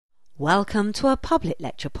Welcome to a public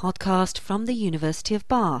lecture podcast from the University of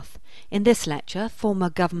Bath. In this lecture, former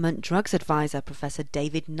Government Drugs Advisor Professor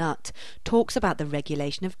David Nutt talks about the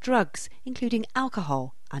regulation of drugs, including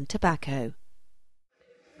alcohol and tobacco.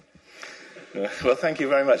 Well, thank you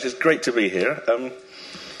very much. It's great to be here.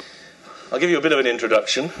 I'll give you a bit of an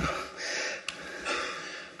introduction.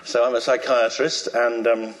 So I'm a psychiatrist,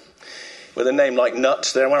 and with a name like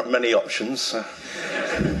Nutt, there weren't many options.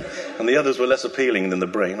 And the others were less appealing than the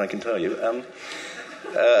brain, I can tell you.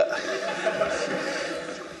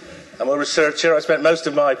 I'm a researcher. I spent most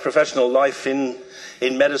of my professional life in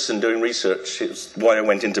medicine doing research. It's why I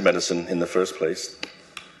went into medicine in the first place.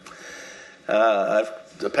 I'm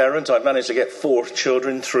a parent. I've managed to get 4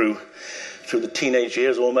 children through the teenage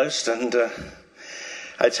years almost, and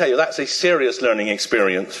I tell you, that's a serious learning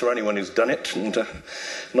experience for anyone who's done it, and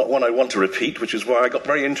not one I want to repeat, which is why I got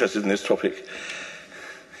very interested in this topic.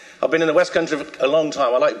 I've been in the West Country for a long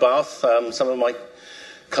time. I like Bath. Some of my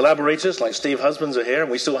collaborators, like Steve Husbands, are here,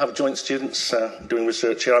 and we still have joint students doing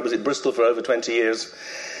research here. I was at Bristol for over 20 years,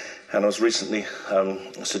 and I was recently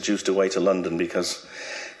seduced away to London because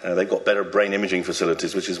they've got better brain imaging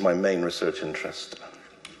facilities, which is my main research interest.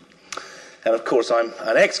 And of course, I'm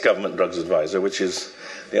an ex-government drugs advisor, which is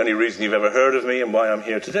the only reason you've ever heard of me and why I'm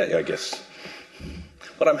here today, I guess.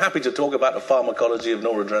 But I'm happy to talk about the pharmacology of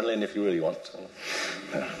noradrenaline if you really want.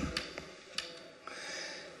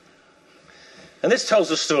 And this tells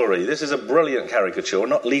a story. This is a brilliant caricature,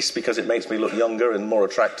 not least because it makes me look younger and more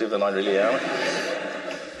attractive than I really am.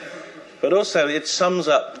 But also, it sums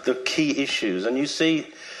up the key issues. And you see,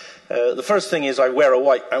 the first thing is I'm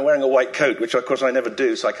wearing a white coat, which of course I never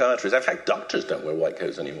do, psychiatrists. In fact, doctors don't wear white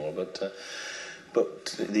coats anymore, but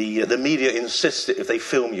the media insists that if they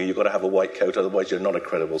film you, you've got to have a white coat, otherwise you're not a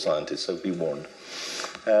credible scientist, so be warned.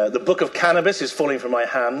 The book of cannabis is falling from my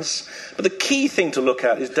hands, but the key thing to look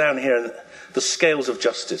at is down here, the scales of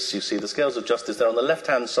justice. You see, the scales of justice, they're on the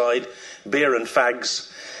left-hand side, beer and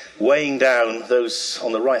fags, weighing down those,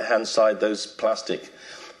 on the right-hand side, those plastic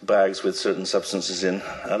bags with certain substances in.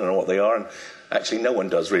 I don't know what they are, and actually no one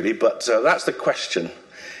does really, but that's the question.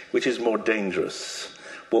 Which is more dangerous?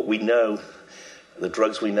 What we know, the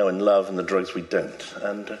drugs we know and love, and the drugs we don't.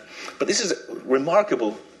 But this is a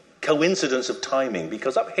remarkable coincidence of timing,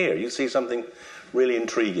 because up here you see something really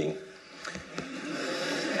intriguing.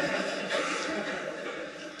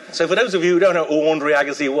 So for those of you who don't know who Andre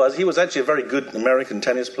Agassi was, he was actually a very good American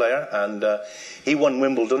tennis player, and he won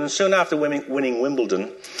Wimbledon. And soon after winning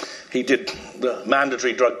Wimbledon, he did the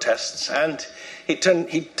mandatory drug tests, and he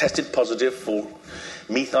tested positive for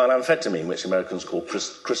methylamphetamine, which Americans call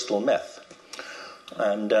crystal meth.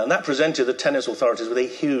 And that presented the tennis authorities with a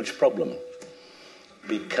huge problem,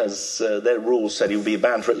 because their rules said he would be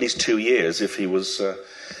banned for at least 2 years if he was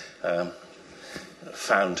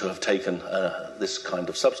found to have taken this kind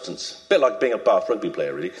of substance. A bit like being a Bath rugby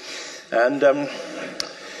player, really. And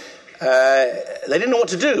they didn't know what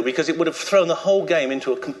to do, because it would have thrown the whole game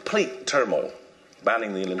into a complete turmoil,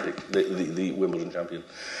 banning the Wimbledon champion.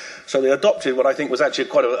 So they adopted what I think was actually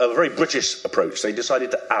quite a very British approach. They decided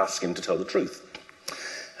to ask him to tell the truth.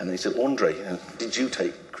 And they said, Andre, did you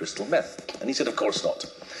take crystal meth? And he said, of course not.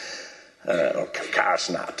 Or course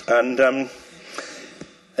not. And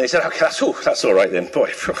he said, okay, that's all right then.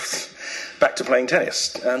 Boy, back to playing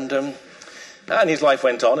tennis. And his life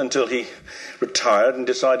went on until he retired and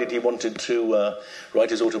decided he wanted to write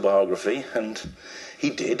his autobiography. And he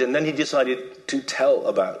did. And then he decided to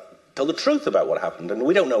tell the truth about what happened. And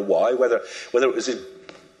we don't know why, whether it was his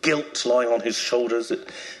guilt lying on his shoulders that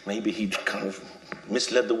maybe he'd kind of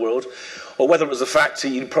misled the world, or whether it was the fact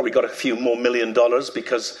he probably got a few more $1 million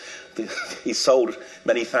because he sold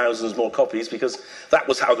many thousands more copies, because that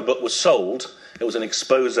was how the book was sold. It was an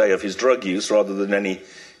expose of his drug use rather than any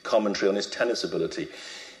commentary on his tennis ability.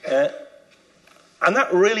 And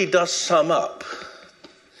that really does sum up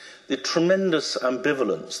the tremendous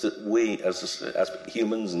ambivalence that we as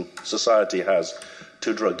humans and society has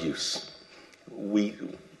to drug use. We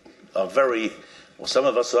are some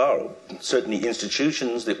of us are, certainly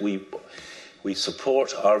institutions that we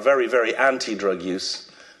support are very, very anti-drug use.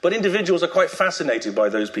 But individuals are quite fascinated by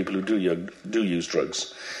those people who do use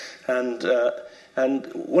drugs. And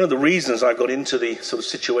one of the reasons I got into the sort of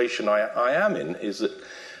situation I am in is that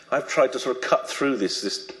I've tried to sort of cut through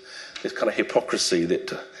this kind of hypocrisy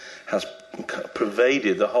that has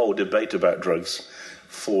pervaded the whole debate about drugs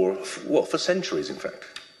for centuries, in fact.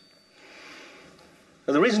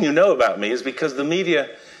 And the reason you know about me is because the media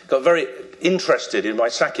got very interested in my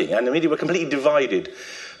sacking, and the media were completely divided.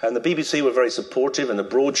 And the BBC were very supportive, and the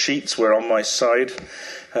broadsheets were on my side.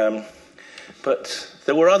 But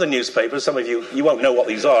there were other newspapers. Some of you won't know what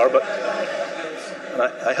these are, but and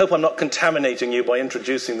I hope I'm not contaminating you by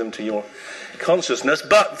introducing them to your consciousness.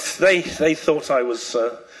 But they thought I was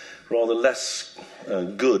rather less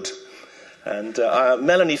good. And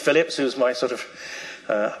Melanie Phillips, who's my sort of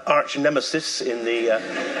arch nemesis in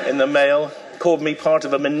the Mail, called me part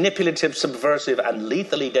of a manipulative, subversive, and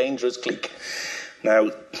lethally dangerous clique.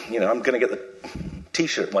 Now, I'm going to get the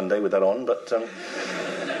T-shirt one day with that on, but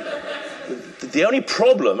the only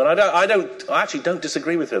problem, and I actually don't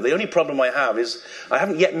disagree with her. The only problem I have is I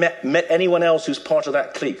haven't yet met anyone else who's part of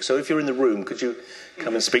that clique. So if you're in the room, could you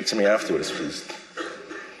come and speak to me afterwards, please?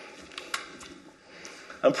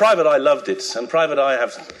 And Private Eye loved it, and Private Eye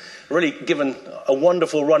have really given a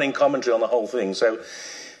wonderful running commentary on the whole thing. So,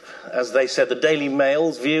 as they said, the Daily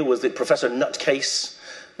Mail's view was that Professor Nutcase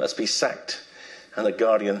must be sacked, and the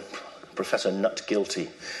Guardian, Professor Nutguilty,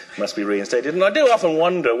 must be reinstated. And I do often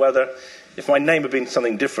wonder whether, if my name had been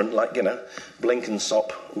something different, like,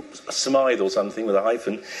 Blenkinsop, Smythe or something with a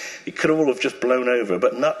hyphen, it could all have just blown over.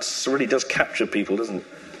 But Nuts really does capture people, doesn't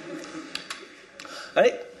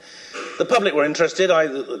it? The public were interested. I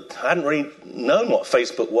hadn't really known what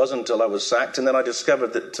Facebook was until I was sacked, and then I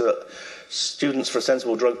discovered that Students for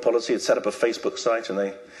Sensible Drug Policy had set up a Facebook site, and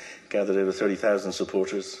they gathered over 30,000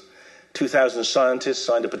 supporters. 2,000 scientists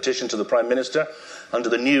signed a petition to the Prime Minister under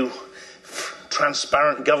the new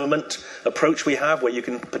transparent government approach we have, where you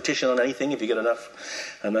can petition on anything if you get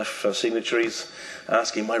enough signatories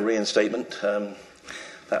asking my reinstatement.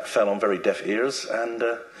 That fell on very deaf ears, and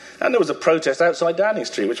there was a protest outside Downing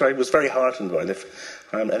Street, which I was very heartened by. And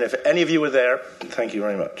if any of you were there, thank you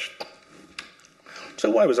very much. So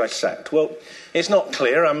why was I sacked? Well, it's not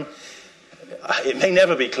clear. It may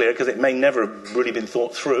never be clear, because it may never have really been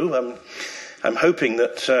thought through. I'm hoping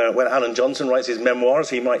that when Alan Johnson writes his memoirs,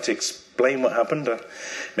 he might explain what happened.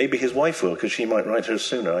 Maybe his wife will, because she might write hers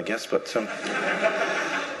sooner, I guess. But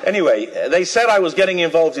anyway, they said I was getting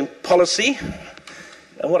involved in policy.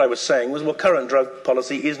 And what I was saying was, well, current drug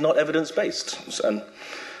policy is not evidence-based, and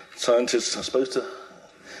scientists are supposed to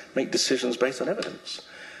make decisions based on evidence.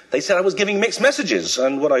 They said I was giving mixed messages,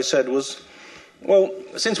 and what I said was, well,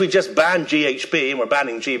 since we just banned GHB and we're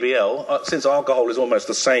banning GBL, since alcohol is almost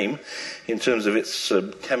the same in terms of its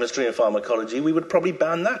chemistry and pharmacology, we would probably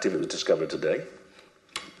ban that if it was discovered today.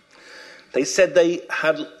 They said they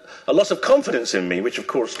had a loss of confidence in me, which of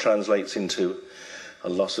course translates into a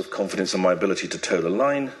loss of confidence in my ability to toe the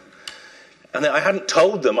line. And I hadn't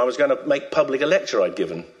told them I was going to make public a lecture I'd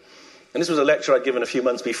given. And this was a lecture I'd given a few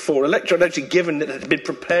months before, a lecture I'd actually given that had been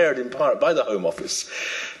prepared in part by the Home Office,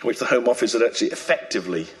 which the Home Office had actually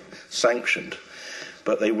effectively sanctioned.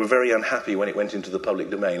 But they were very unhappy when it went into the public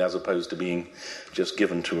domain, as opposed to being just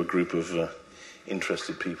given to a group of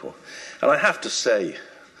interested people. And I have to say,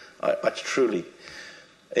 I truly,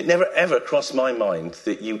 it never ever crossed my mind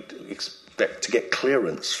that you'd expect to get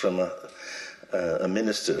clearance from a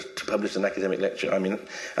minister to publish an academic lecture. I mean,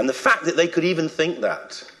 and the fact that they could even think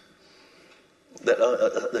that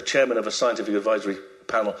the chairman of a scientific advisory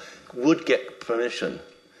panel would get permission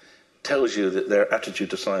tells you that their attitude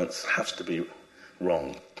to science has to be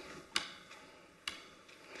wrong.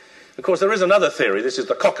 Of course, there is another theory. This is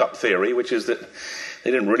the cock-up theory, which is that they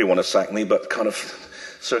didn't really want to sack me, but kind of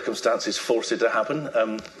circumstances forced it to happen.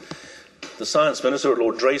 The science minister,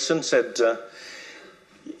 Lord Drayson, said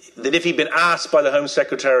that if he'd been asked by the Home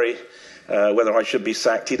Secretary whether I should be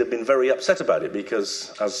sacked, he'd have been very upset about it,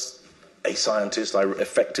 because as a scientist, I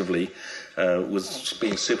effectively was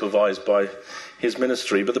being supervised by his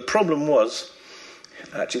ministry. But the problem was,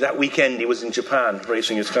 actually, that weekend he was in Japan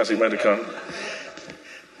racing his classic motorcar.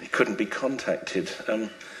 He couldn't be contacted.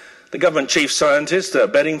 The government chief scientist,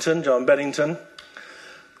 Beddington, John Beddington,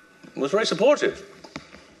 was very supportive.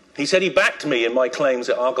 He said he backed me in my claims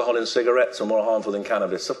that alcohol and cigarettes are more harmful than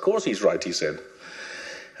cannabis. Of course he's right, he said.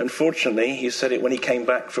 Unfortunately, he said it when he came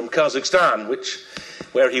back from Kazakhstan,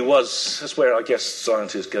 where he was. That's where I guess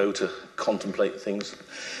scientists go to contemplate things.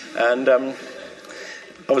 And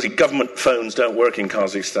obviously government phones don't work in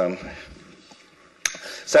Kazakhstan.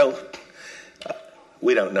 So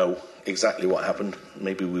we don't know exactly what happened.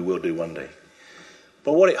 Maybe we will do one day.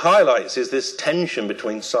 But what it highlights is this tension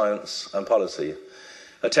between science and policy,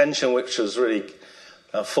 a tension which was really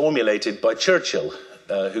formulated by Churchill,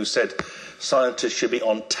 who said scientists should be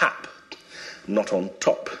on tap, not on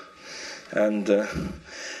top. And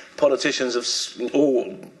politicians of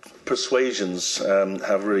all persuasions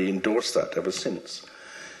have really endorsed that ever since.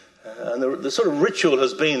 And the sort of ritual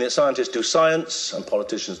has been that scientists do science and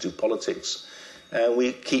politicians do politics, and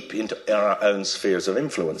we keep in our own spheres of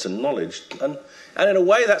influence and knowledge. And in a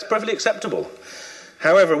way, that's perfectly acceptable.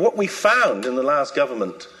 However, what we found in the last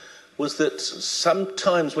government was that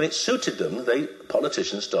sometimes when it suited them,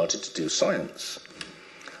 politicians started to do science.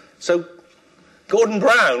 So Gordon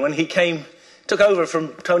Brown, when he took over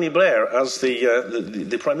from Tony Blair as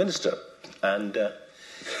the Prime Minister and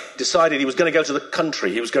decided he was going to go to the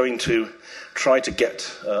country, he was going to try to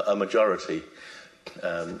get a majority.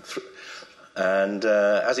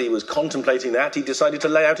 As he was contemplating that, he decided to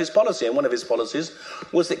lay out his policy. And one of his policies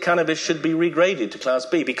was that cannabis should be regraded to Class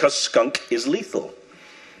B because skunk is lethal.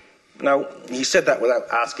 Now, he said that without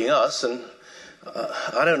asking us, and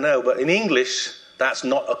I don't know, but in English, that's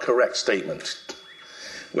not a correct statement.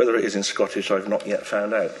 Whether it is in Scottish, I've not yet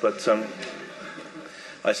found out, but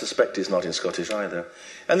I suspect it's not in Scottish either.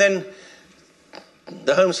 And then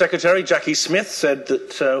the Home Secretary, Jackie Smith, said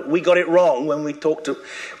that we got it wrong when we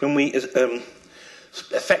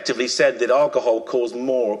effectively said that alcohol caused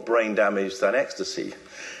more brain damage than ecstasy.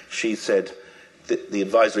 She said that the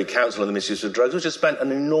Advisory Council on the Misuse of Drugs, which has spent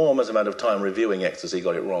an enormous amount of time reviewing ecstasy,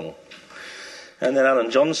 got it wrong. And then Alan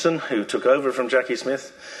Johnson, who took over from Jackie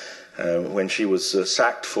Smith when she was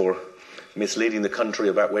sacked for misleading the country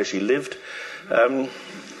about where she lived,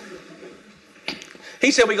 he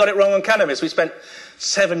said we got it wrong on cannabis. We spent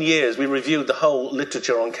 7 years, we reviewed the whole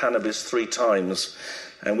literature on cannabis 3 times,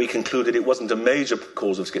 and we concluded it wasn't a major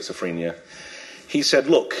cause of schizophrenia. He said,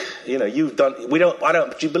 look, I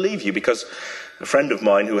don't believe you, because a friend of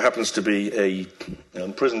mine who happens to be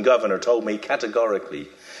a prison governor told me categorically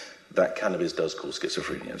that cannabis does cause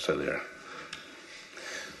schizophrenia, so there.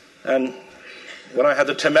 And when I had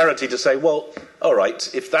the temerity to say, well, all right,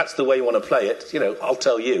 if that's the way you want to play it, I'll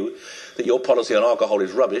tell you that your policy on alcohol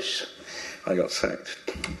is rubbish, I got sacked.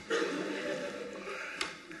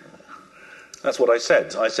 That's what I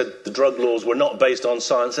said. I said the drug laws were not based on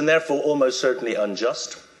science and therefore almost certainly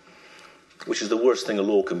unjust, which is the worst thing a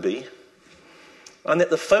law can be. And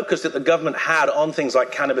that the focus that the government had on things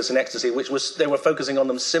like cannabis and ecstasy, they were focusing on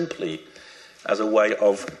them simply as a way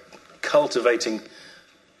of cultivating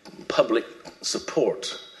public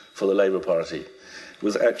support for the Labour Party,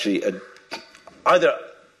 was actually either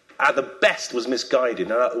at the best was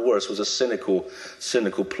misguided and at the worst was a cynical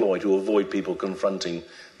ploy to avoid people confronting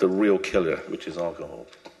the real killer, which is alcohol.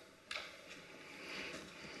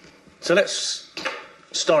 So let's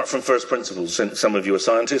start from first principles. Some of you are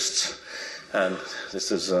scientists, and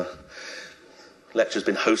this lecture's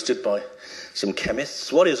been hosted by some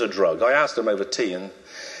chemists. What is a drug? I asked them over tea, and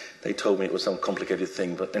they told me it was some complicated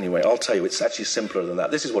thing, but anyway, I'll tell you, it's actually simpler than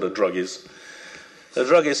that. This is what a drug is. A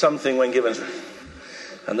drug is something when given,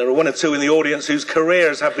 and there are 1 or 2 in the audience whose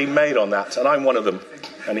careers have been made on that, and I'm one of them,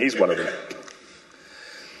 and he's one of them.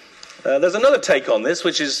 There's another take on this,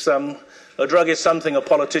 which is a drug is something a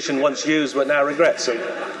politician once used but now regrets. And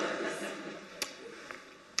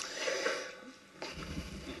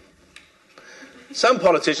some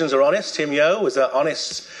politicians are honest. Tim Yeo was an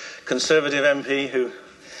honest Conservative MP who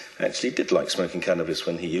actually did like smoking cannabis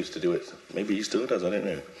when he used to do it. Maybe he still does, I don't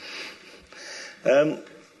know.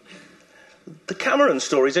 The Cameron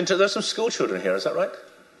stories, there's some school children here, is that right?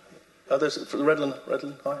 Oh, there's for the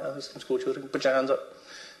Redland, hi, there's some school children. Put your hands up.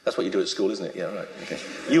 That's what you do at school, isn't it? Yeah, right. Okay.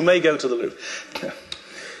 You may go to the loo. Yeah.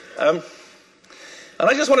 And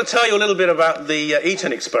I just want to tell you a little bit about the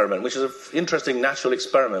Eton experiment, which is an interesting natural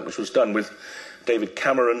experiment which was done with David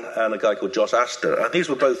Cameron and a guy called Josh Astor. And these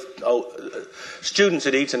were both students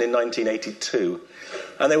at Eton in 1982,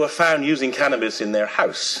 and they were found using cannabis in their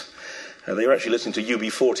house. They were actually listening to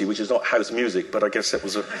UB40, which is not house music, but I guess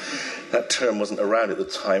that term wasn't around at the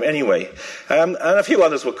time. Anyway, and a few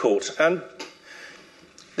others were caught. And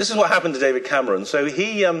this is what happened to David Cameron. So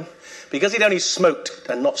he, because he'd only smoked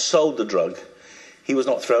and not sold the drug, he was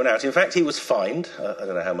not thrown out. In fact, he was fined, I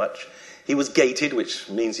don't know how much. He was gated, which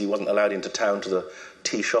means he wasn't allowed into town to the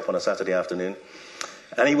tea shop on a Saturday afternoon.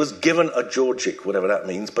 And he was given a Georgic, whatever that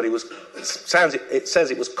means, but it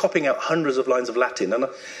says it was copying out hundreds of lines of Latin. And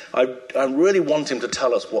I really want him to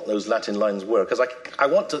tell us what those Latin lines were, because I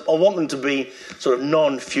want them to be sort of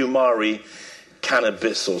non-fumari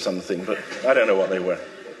cannabis or something, but I don't know what they were.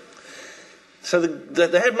 So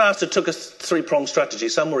the headmaster took a 3-pronged strategy.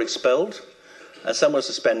 Some were expelled, and some were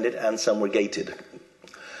suspended, and some were gated.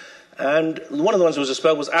 And one of the ones who was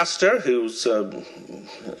expelled was Astor, who's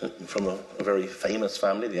from a very famous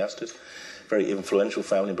family, the Astors, very influential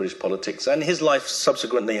family in British politics. And his life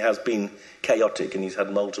subsequently has been chaotic, and he's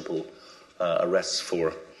had multiple arrests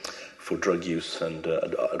for drug use and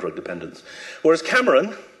drug dependence. Whereas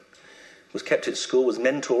Cameron was kept at school, was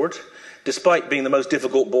mentored, despite being the most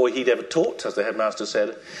difficult boy he'd ever taught, as the headmaster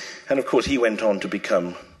said. And of course, he went on to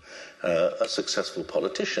become a successful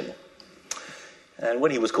politician. And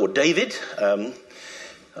when he was called David,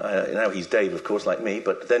 Now he's Dave, of course, like me,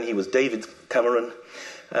 but then he was David Cameron,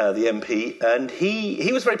 the MP, and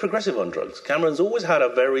he was very progressive on drugs. Cameron's always had a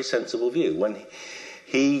very sensible view. When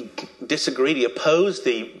he disagreed, he opposed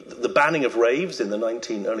the banning of raves in the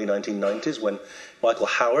early 1990s when Michael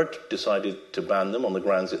Howard decided to ban them on the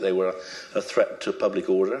grounds that they were a threat to public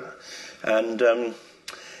order. And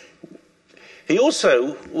he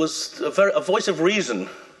also was a voice of reason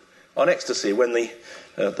on ecstasy. When the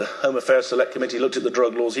Home Affairs Select Committee looked at the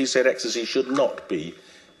drug laws, he said ecstasy should not be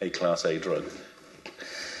a Class A drug.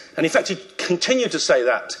 And in fact, he continued to say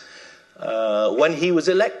that when he was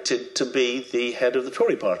elected to be the head of the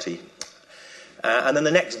Tory party. And then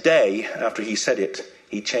the next day, after he said it,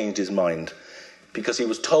 he changed his mind, because he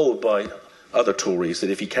was told by other Tories that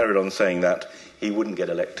if he carried on saying that, he wouldn't get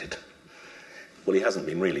elected. Well, he hasn't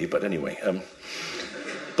been really, but anyway.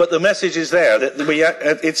 But the message is there. And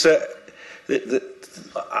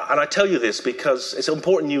I tell you this because it's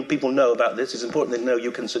important you people know about this. It's important to know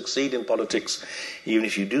you can succeed in politics even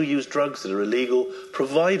if you do use drugs that are illegal,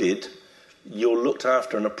 provided you're looked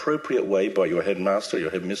after in an appropriate way by your headmaster, your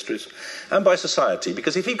headmistress, and by society.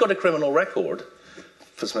 Because if he'd got a criminal record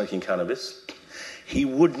for smoking cannabis, he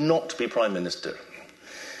would not be Prime Minister.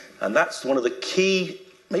 And that's one of the key,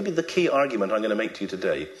 maybe the key argument I'm going to make to you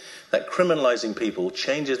today, that criminalising people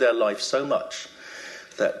changes their life so much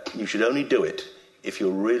that you should only do it if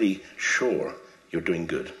you're really sure you're doing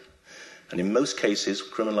good. And in most cases,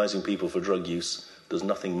 criminalising people for drug use does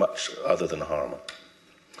nothing much other than harm.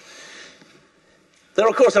 There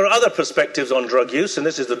are other perspectives on drug use, and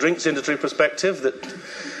this is the drinks industry perspective,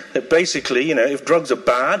 that basically, if drugs are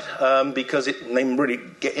bad, because they really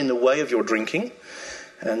get in the way of your drinking,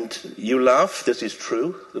 and you laugh, this is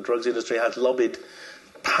true. The drugs industry has lobbied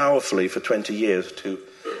powerfully for 20 years to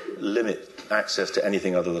limit access to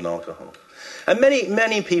anything other than alcohol. And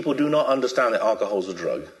many people do not understand that alcohol is a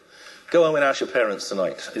drug. Go home and ask your parents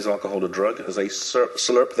tonight, is alcohol a drug? As they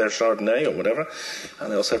slurp their Chardonnay or whatever,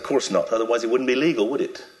 and they'll say, of course not. Otherwise it wouldn't be legal, would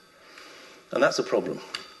it? And that's a problem.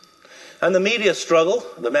 And the media struggle,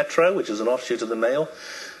 the Metro, which is an offshoot of the Mail,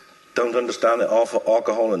 don't understand that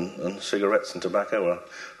alcohol and cigarettes and tobacco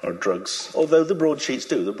are drugs. Although the broadsheets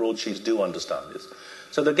do. The broadsheets do understand this.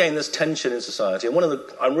 So again, there's tension in society. And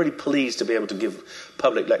I'm really pleased to be able to give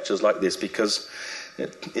public lectures like this, because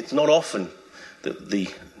it's not often that the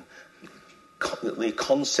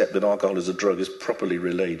concept that alcohol is a drug is properly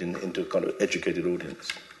relayed into a kind of educated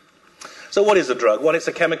audience. So what is a drug? Well, it's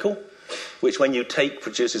a chemical which, when you take,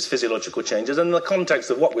 produces physiological changes. And in the context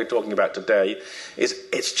of what we're talking about today,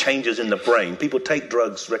 it's changes in the brain. People take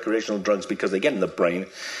drugs, recreational drugs, because they get in the brain,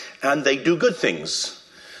 and they do good things.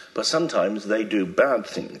 But sometimes they do bad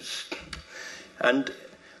things. And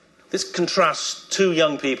this contrasts two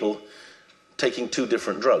young people taking two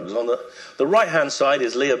different drugs. On the right-hand side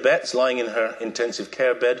is Leah Betts, lying in her intensive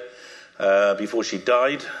care bed before she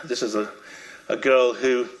died. This is a girl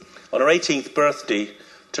who, on her 18th birthday,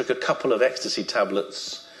 took a couple of ecstasy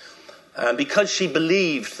tablets. And because she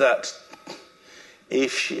believed that the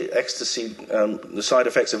side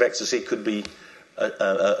effects of ecstasy could be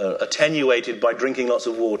attenuated by drinking lots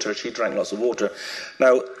of water, she drank lots of water.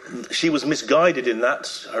 Now, she was misguided in that.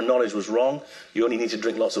 Her knowledge was wrong. You only need to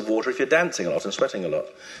drink lots of water if you're dancing a lot and sweating a lot.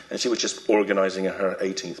 And she was just organising her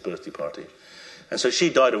 18th birthday party. And so she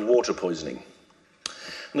died of water poisoning.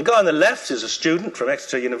 And the guy on the left is a student from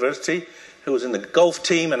Exeter University who was in the golf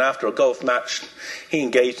team, and after a golf match, he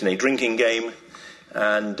engaged in a drinking game,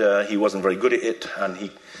 and he wasn't very good at it, and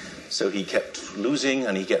so he kept losing,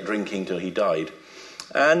 and he kept drinking till he died.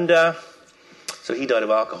 And so he died of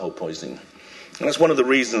alcohol poisoning. And that's one of the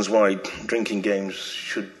reasons why drinking games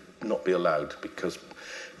should not be allowed, because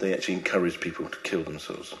they actually encourage people to kill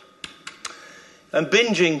themselves. And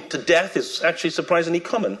binging to death is actually surprisingly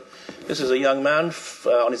common. This is a young man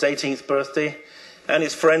on his 18th birthday, and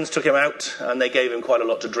his friends took him out, and they gave him quite a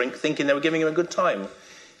lot to drink, thinking they were giving him a good time.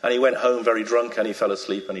 And he went home very drunk, and he fell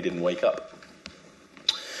asleep, and he didn't wake up.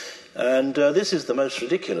 And this is the most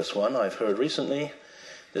ridiculous one I've heard recently.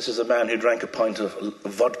 This is a man who drank a pint of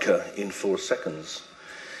vodka in 4 seconds.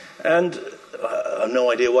 And I have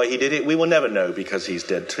no idea why he did it. We will never know, because he's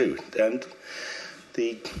dead too. And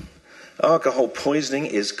the alcohol poisoning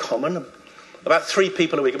is common. About 3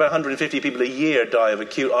 people a week, about 150 people a year die of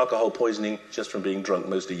acute alcohol poisoning just from being drunk,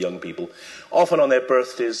 mostly young people, often on their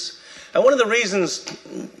birthdays. And one of the reasons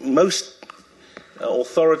most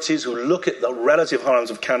authorities who look at the relative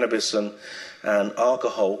harms of cannabis and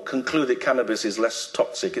alcohol conclude that cannabis is less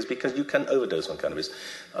toxic is because you can overdose on cannabis.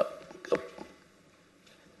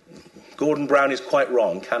 Gordon Brown is quite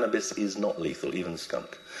wrong. Cannabis is not lethal, even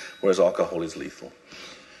skunk, whereas alcohol is lethal.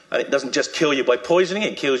 And it doesn't just kill you by poisoning,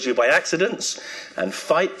 it kills you by accidents and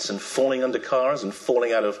fights and falling under cars and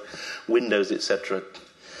falling out of windows, etc.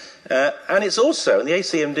 And it's also, in the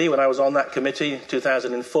ACMD, when I was on that committee in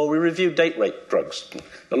 2004, we reviewed date rape drugs.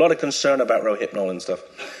 A lot of concern about Rohypnol and stuff.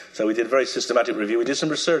 So we did a very systematic review. We did some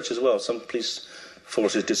research as well. Some police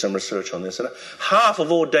forces did some research on this. And half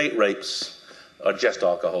of all date rapes are just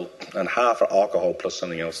alcohol, and half are alcohol plus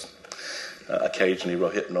something else. Occasionally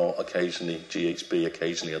Rohypnol, occasionally GHB,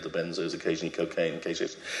 occasionally other benzos, occasionally cocaine,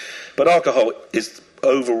 occasionally. But alcohol is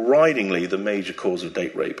overridingly the major cause of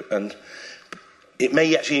date rape, and it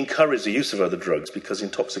may actually encourage the use of other drugs because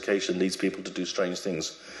intoxication leads people to do strange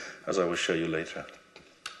things, as I will show you later.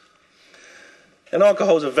 And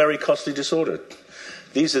alcohol is a very costly disorder.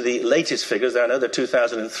 These are the latest figures. I know they're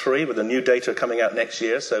 2003, with the new data coming out next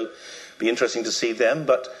year, so it'll be interesting to see them.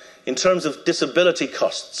 But in terms of disability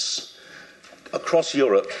costs, across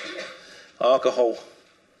Europe, alcohol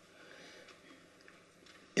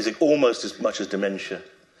is almost as much as dementia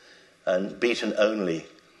and beaten only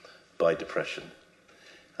by depression.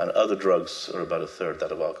 And other drugs are about a third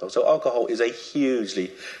that of alcohol. So alcohol is a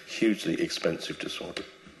hugely, hugely expensive disorder.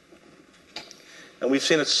 And we've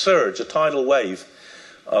seen a surge, a tidal wave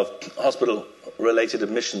of hospital-related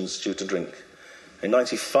admissions due to drink. In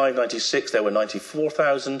 95, 96, there were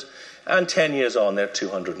 94,000, and 10 years on, there are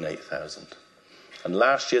 208,000. And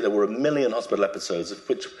last year there were 1 million hospital episodes, of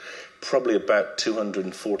which probably about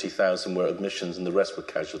 240,000 were admissions and the rest were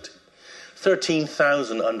casualty.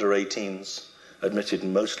 13,000 under 18s admitted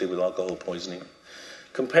mostly with alcohol poisoning.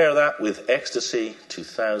 Compare that with ecstasy,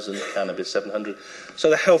 2,000, cannabis, 700.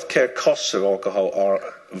 So the healthcare costs of alcohol are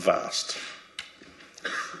vast.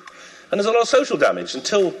 And there's a lot of social damage.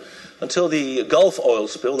 Until the Gulf oil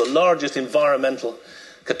spill, the largest environmental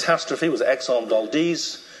catastrophe was Exxon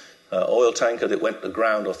Valdez, oil tanker that went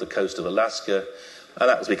aground off the coast of Alaska, and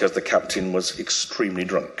that was because the captain was extremely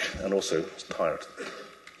drunk and also tired.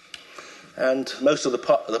 And most of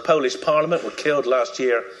the Polish parliament were killed last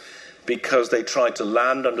year because they tried to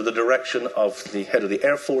land under the direction of the head of the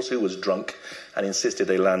Air Force, who was drunk and insisted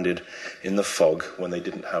they landed in the fog when they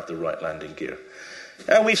didn't have the right landing gear.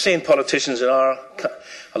 And we've seen politicians in our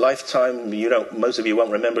lifetime. Most of you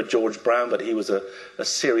won't remember George Brown, but he was a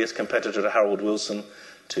serious competitor to Harold Wilson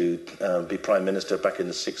to be Prime Minister back in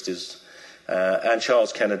the 60s. And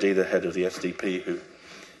Charles Kennedy, the head of the SDP,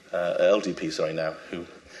 LDP, who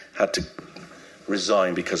had to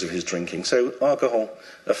resign because of his drinking. So alcohol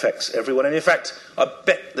affects everyone. And in fact, I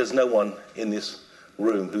bet there's no one in this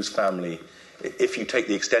room whose family, if you take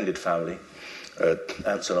the extended family,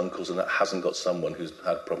 aunts and uncles, and that hasn't got someone who's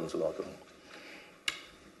had problems with alcohol.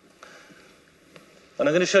 And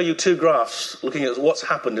I'm going to show you two graphs looking at what's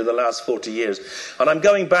happened in the last 40 years. And I'm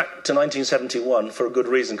going back to 1971 for a good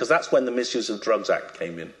reason, because that's when the Misuse of Drugs Act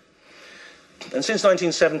came in. And since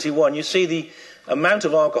 1971, you see the amount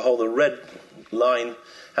of alcohol, the red line,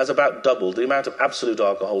 has about doubled. The amount of absolute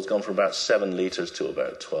alcohol has gone from about 7 litres to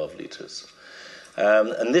about 12 litres.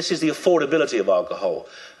 And this is the affordability of alcohol.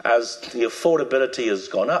 As the affordability has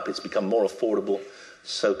gone up, it's become more affordable,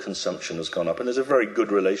 so consumption has gone up. And there's a very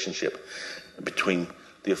good relationship between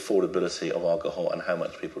the affordability of alcohol and how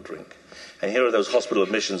much people drink. And here are those hospital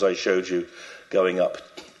admissions I showed you going up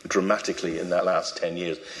dramatically in that last 10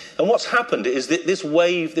 years. And what's happened is that this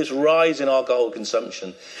wave, this rise in alcohol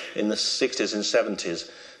consumption in the 60s and 70s,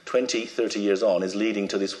 20, 30 years on, is leading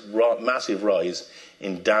to this massive rise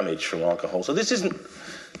in damage from alcohol. So this isn't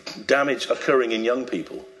damage occurring in young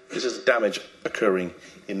people. This is damage occurring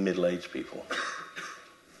in middle-aged people.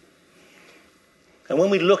 And when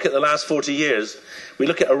we look at the last 40 years, we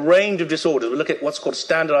look at a range of disorders. We look at what's called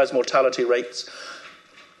standardized mortality rates.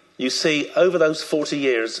 You see, over those 40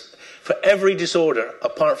 years, for every disorder,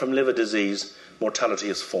 apart from liver disease, mortality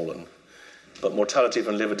has fallen. But mortality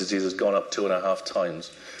from liver disease has gone up 2.5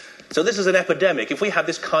 times. So this is an epidemic. If we had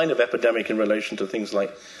this kind of epidemic in relation to things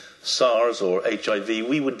like SARS or HIV,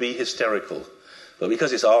 we would be hysterical. But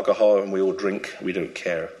because it's alcohol and we all drink, we don't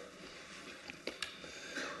care.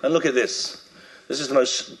 And look at this. This is the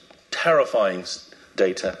most terrifying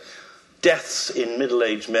data. Deaths in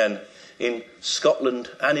middle-aged men in Scotland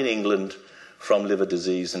and in England from liver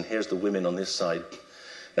disease. And here's the women on this side.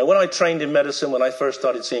 Now, when I trained in medicine, when I first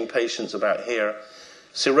started seeing patients about here,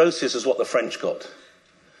 cirrhosis is what the French got.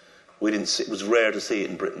 It was rare to see it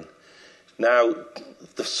in Britain. Now,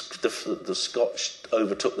 the Scotch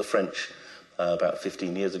overtook the French about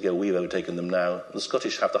 15 years ago. We've overtaken them now. The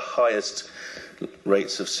Scottish have the highest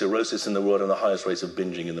rates of cirrhosis in the world and the highest rates of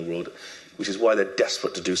binging in the world, which is why they're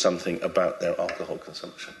desperate to do something about their alcohol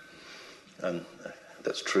consumption. And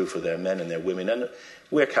that's true for their men and their women. And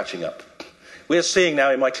we're catching up. We're seeing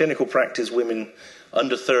now in my clinical practice women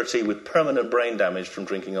under 30 with permanent brain damage from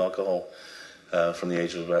drinking alcohol from the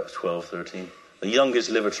age of about 12, 13. The youngest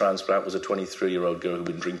liver transplant was a 23-year-old girl who'd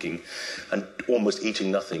been drinking and almost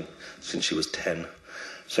eating nothing since she was 10.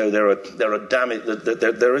 So there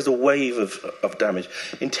is a wave of damage.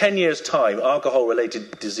 In 10 years' time,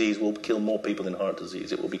 alcohol-related disease will kill more people than heart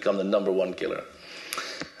disease. It will become the number one killer.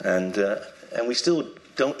 And we still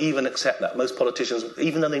don't even accept that. Most politicians,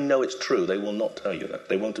 even though they know it's true, they will not tell you that.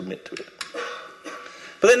 They won't admit to it.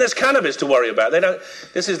 But then there's cannabis to worry about.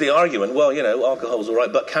 This is the argument. Well, alcohol's all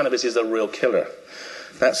right, but cannabis is a real killer.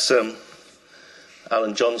 That's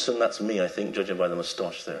Alan Johnson. That's me, I think, judging by the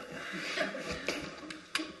moustache there.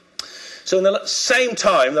 So in the same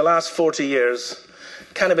time, the last 40 years,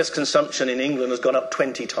 cannabis consumption in England has gone up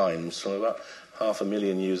 20 times, from about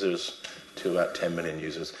 500,000 users to about 10 million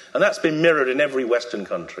users. And that's been mirrored in every Western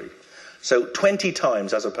country. So 20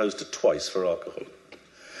 times as opposed to twice for alcohol.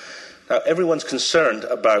 Now, everyone's concerned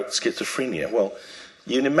about schizophrenia. Well,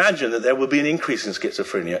 you can imagine that there will be an increase in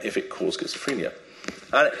schizophrenia if it caused schizophrenia.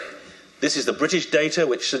 And this is the British data,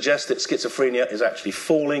 which suggests that schizophrenia is actually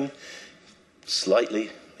falling slightly.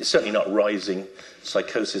 It's certainly not rising.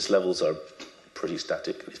 Psychosis levels are pretty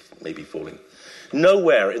static, maybe falling.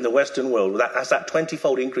 Nowhere in the Western world has that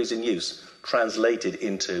 20-fold increase in use translated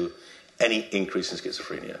into any increase in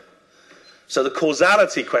schizophrenia. So the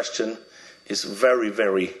causality question is very,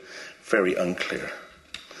 very, very unclear.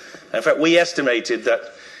 In fact, we estimated that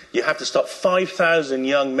you have to stop 5,000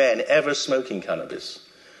 young men ever smoking cannabis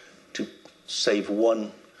to save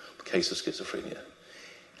one case of schizophrenia.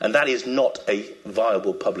 And that is not a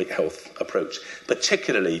viable public health approach,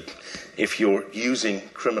 particularly if you're using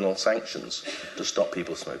criminal sanctions to stop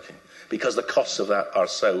people smoking, because the costs of that are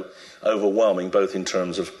so overwhelming, both in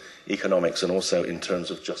terms of economics and also in terms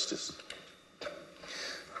of justice.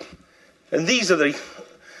 And these are the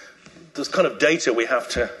kind of data we have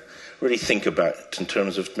to really think about in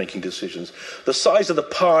terms of making decisions. The size of the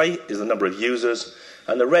pie is the number of users,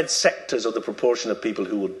 and the red sectors are the proportion of people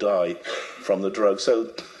who will die from the drug.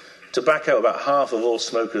 So tobacco, about half of all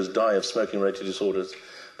smokers die of smoking-related disorders,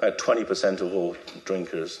 about 20% of all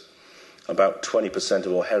drinkers, about 20%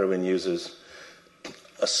 of all heroin users,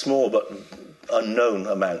 a small but unknown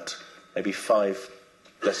amount, maybe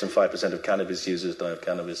less than 5% of cannabis users die of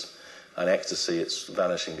cannabis, and ecstasy, it's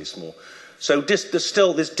vanishingly small. So there's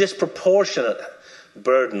still this disproportionate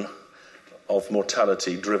burden of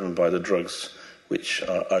mortality driven by the drugs which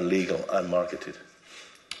are legal and marketed.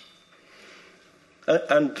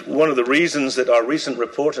 And one of the reasons that our recent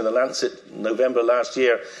report in The Lancet, November last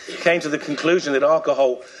year, came to the conclusion that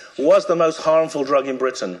alcohol was the most harmful drug in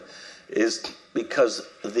Britain is because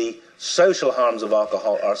the social harms of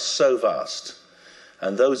alcohol are so vast.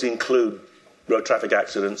 And those include road traffic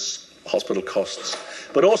accidents, hospital costs,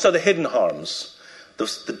 but also the hidden harms,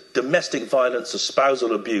 the domestic violence, the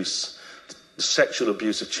spousal abuse, the sexual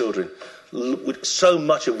abuse of children, so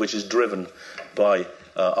much of which is driven by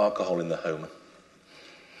alcohol in the home.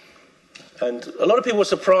 And a lot of people were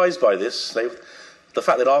surprised by this. The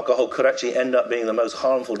fact that alcohol could actually end up being the most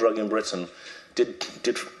harmful drug in Britain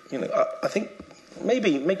I think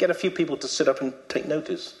maybe may get a few people to sit up and take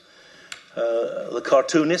notice. The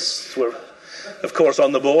cartoonists were, of course,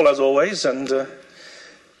 on the ball, as always, and the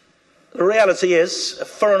reality is,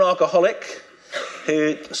 for an alcoholic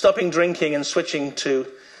who stopping drinking and switching to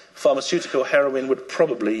pharmaceutical heroin would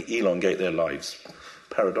probably elongate their lives,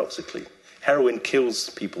 paradoxically. Heroin kills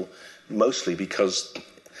people mostly because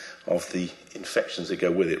of the infections that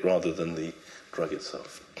go with it rather than the drug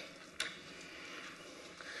itself.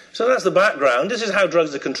 So that's the background. This is how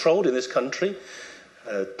drugs are controlled in this country.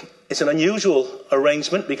 It's an unusual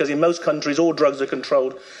arrangement because in most countries all drugs are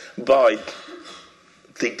controlled by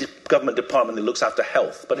the government department that looks after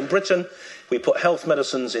health. But in Britain, we put health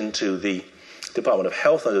medicines into the Department of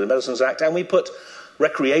Health under the Medicines Act, and we put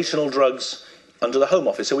recreational drugs under the Home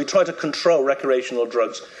Office. So we try to control recreational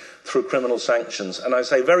drugs through criminal sanctions. And I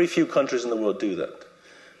say very few countries in the world do that.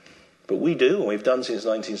 But we do, and we've done since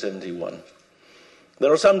 1971.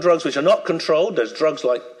 There are some drugs which are not controlled. There's drugs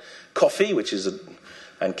like coffee,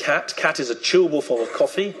 and cat. Cat is a chewable form of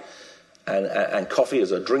coffee, and coffee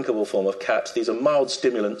is a drinkable form of cat. These are mild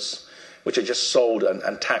stimulants which are just sold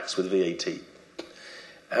and taxed with VAT.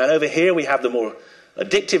 And over here we have the more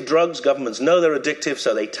addictive drugs. Governments know they're addictive,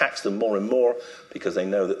 so they tax them more and more because they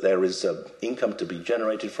know that there is income to be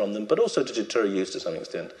generated from them, but also to deter use to some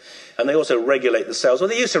extent. And they also regulate the sales. Well,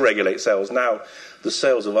 they used to regulate sales. Now the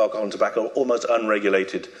sales of alcohol and tobacco are almost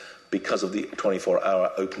unregulated because of the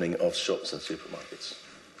 24-hour opening of shops and supermarkets.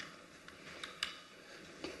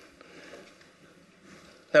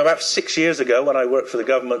 Now, about 6 years ago, when I worked for the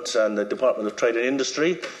government and the Department of Trade and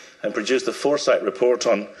Industry and produced the Foresight report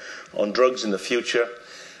on drugs in the future,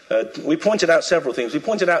 we pointed out several things. We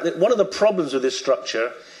pointed out that one of the problems with this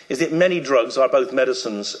structure is that many drugs are both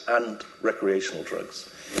medicines and recreational drugs.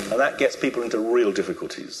 And that gets people into real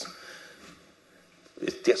difficulties.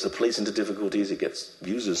 It gets the police into difficulties, it gets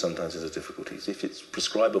users sometimes into difficulties. If it's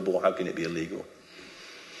prescribable, how can it be illegal?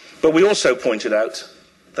 But we also pointed out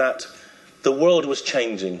that the world was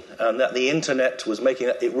changing and that the internet was making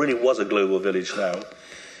it really was a global village now.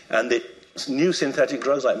 And that new synthetic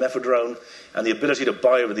drugs like methadone and the ability to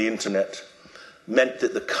buy over the internet meant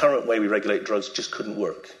that the current way we regulate drugs just couldn't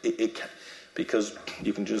work. Because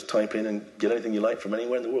you can just type in and get anything you like from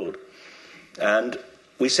anywhere in the world. And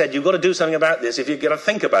we said, you've got to do something about this if you're going to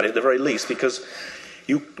think about it at the very least, because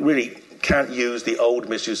you really can't use the old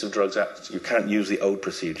Misuse of Drugs Act. You can't use the old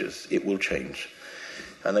procedures. It will change.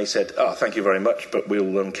 And they said, thank you very much, but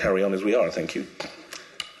we'll carry on as we are, thank you.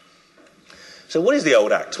 So what is the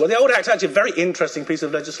old Act? Well, the old Act is actually a very interesting piece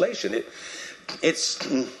of legislation. It's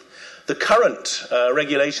the current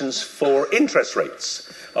regulations for interest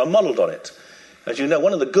rates are modelled on it. As you know,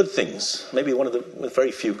 one of the good things, maybe one of the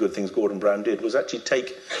very few good things Gordon Brown did, was actually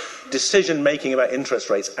take decision-making about interest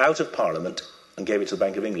rates out of Parliament and gave it to the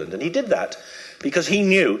Bank of England. And he did that because he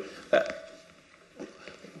knew that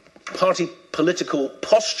party political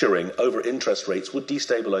posturing over interest rates would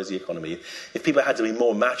destabilise the economy. If people had to be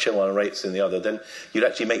more macho on rates than the other, then you'd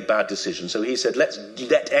actually make bad decisions. So he said, let's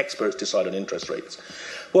let experts decide on interest rates.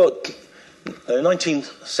 Well, in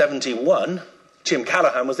 1971, Jim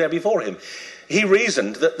Callaghan was there before him. He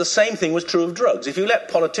reasoned that the same thing was true of drugs. If you let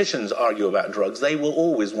politicians argue about drugs, they will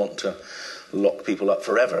always want to lock people up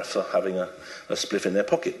forever for having a spliff in their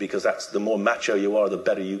pocket, because that's the more macho you are, the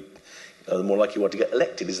better you, the more likely you are to get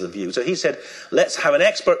elected, is the view. So he said, let's have an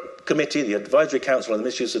expert committee, the Advisory Council on the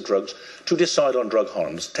Misuse of Drugs, to decide on drug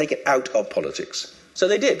harms, take it out of politics. So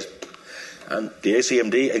they did. And the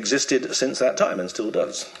ACMD existed since that time and still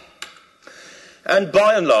does. And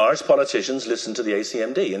by and large, politicians listen to the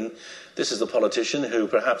ACMD, and this is the politician who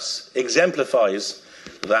perhaps exemplifies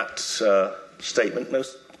that statement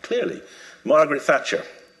most clearly, Margaret Thatcher.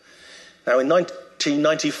 Now, in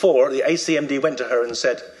 1994, the ACMD went to her and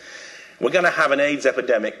said, we're going to have an AIDS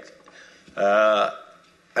epidemic, and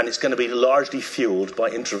it's going to be largely fueled by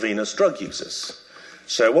intravenous drug users.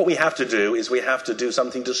 So what we have to do is we have to do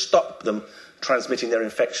something to stop them transmitting their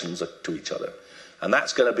infections to each other. And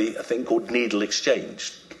that's going to be a thing called needle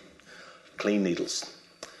exchange, clean needles.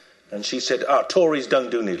 And she said, Tories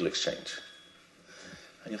don't do needle exchange.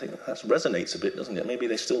 And you think, that resonates a bit, doesn't it? Maybe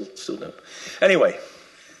they still don't. Anyway,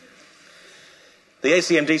 the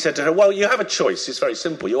ACMD said to her, well, you have a choice. It's very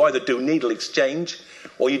simple. You either do needle exchange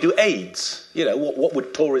or you do AIDS. You know, what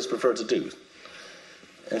would Tories prefer to do?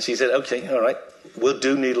 And she said, OK, all right, we'll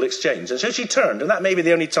do needle exchange. And so she turned, and that may be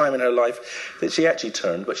the only time in her life that she actually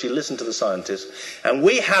turned, but she listened to the scientists. And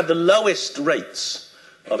we had the lowest rates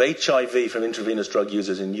of HIV from intravenous drug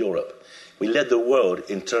users in Europe. We led the world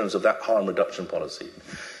in terms of that harm reduction policy.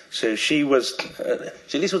 So she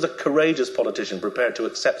at least was a courageous politician, prepared to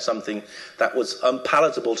accept something that was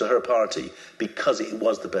unpalatable to her party because it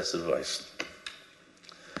was the best advice.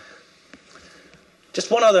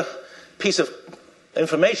 Just one other piece of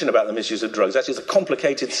information about the misuse of drugs. Actually, it's a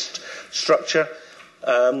complicated structure.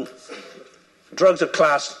 Drugs are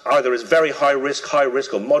classed either as very high risk,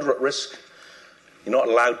 or moderate risk. You're not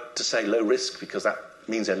allowed to say low risk because that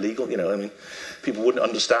means they're legal. You know, I mean, people wouldn't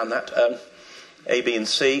understand that. A, B, and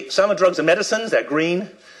C. Some drugs are medicines, they're green.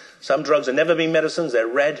 Some drugs have never been medicines, they're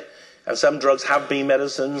red. And some drugs have been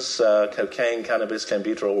medicines. Cocaine, cannabis,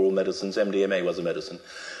 clenbuterol, all medicines. MDMA was a medicine,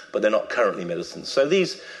 but they're not currently medicines. So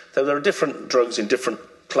there are different drugs in different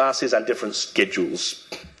classes and different schedules.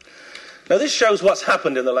 Now, this shows what's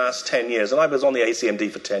happened in the last 10 years, and I was on the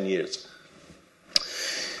ACMD for 10 years.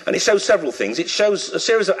 And it shows several things. It shows a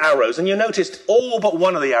series of arrows, and you noticed all but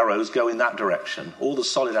one of the arrows go in that direction. All the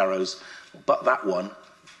solid arrows, but that one,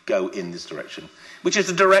 go in this direction, which is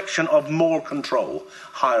the direction of more control,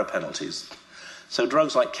 higher penalties. So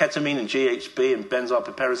drugs like ketamine and GHB and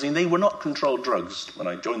benzoylpiperazine, they were not controlled drugs when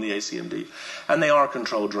I joined the ACMD, and they are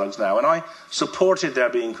controlled drugs now, and I supported their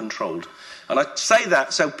being controlled. And I say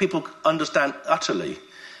that so people understand utterly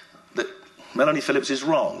that Melanie Phillips is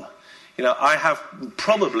wrong. You know, I have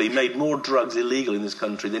probably made more drugs illegal in this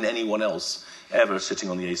country than anyone else ever sitting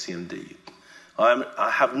on the ACMD. I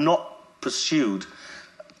have not pursued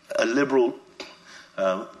a liberal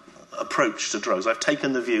approach to drugs. I've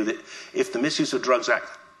taken the view that if the Misuse of Drugs Act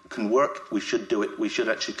can work, we should do it. We should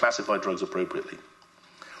actually classify drugs appropriately.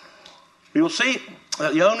 you'll see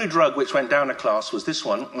that the only drug which went down a class was this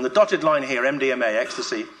one, and the dotted line here, MDMA,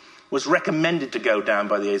 ecstasy, was recommended to go down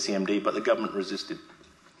by the ACMD, but the government resisted.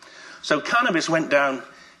 So cannabis went down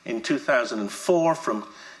in 2004 from,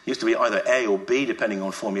 used to be either A or B, depending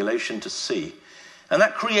on formulation, to C. And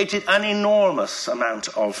that created an enormous amount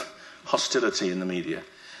of hostility in the media.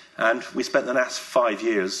 And we spent the last 5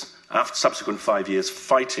 years, after subsequent 5 years,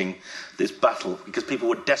 fighting this battle because people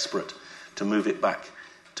were desperate to move it back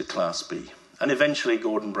to Class B. And eventually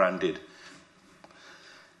Gordon Brown did.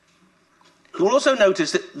 You'll also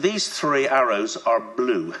notice that these three arrows are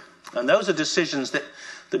blue. And those are decisions that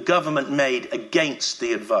the government made against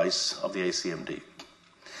the advice of the ACMD.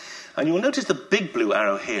 And you'll notice the big blue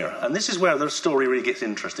arrow here. And this is where the story really gets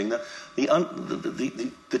interesting.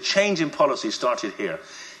 The change in policy started here.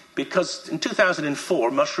 Because in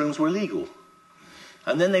 2004, mushrooms were legal.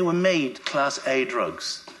 And then they were made Class A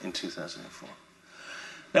drugs in 2004.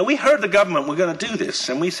 Now, we heard the government were going to do this,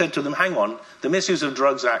 and we said to them, hang on, the Misuse of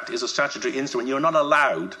Drugs Act is a statutory instrument. You're not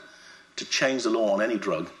allowed to change the law on any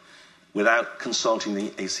drug without consulting the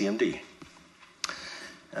ACMD.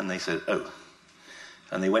 And they said, oh.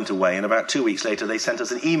 And they went away, and about 2 weeks later, they sent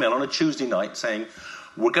us an email on a Tuesday night saying,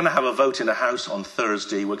 we're going to have a vote in the House on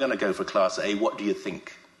Thursday. We're going to go for Class A. What do you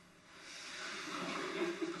think?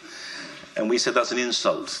 And we said, that's an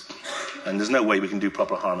insult. And there's no way we can do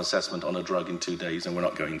proper harm assessment on a drug in 2 days, and we're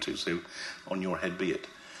not going to, so on your head be it.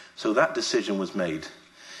 So that decision was made.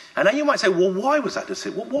 And then you might say, well, why was that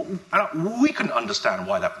decision? We couldn't understand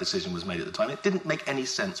why that decision was made at the time. It didn't make any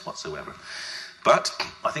sense whatsoever. But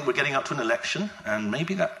I think we're getting up to an election, and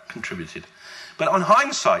maybe that contributed. But on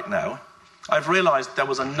hindsight now, I've realised there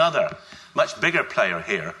was another, much bigger player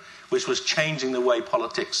here, which was changing the way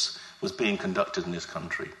politics was being conducted in this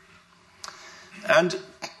country. And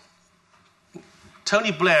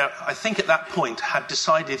Tony Blair, I think at that point, had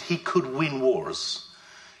decided he could win wars.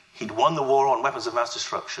 He'd won the war on weapons of mass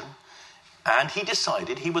destruction, and he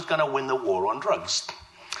decided he was going to win the war on drugs.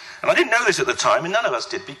 And I didn't know this at the time, and none of us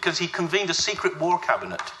did, because he convened a secret war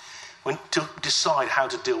cabinet to decide how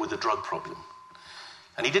to deal with the drug problem.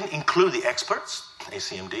 And he didn't include the experts,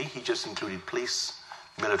 ACMD, he just included police,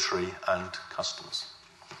 military, and customs.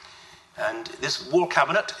 And this war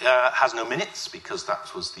cabinet has no minutes, because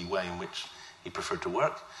that was the way in which he preferred to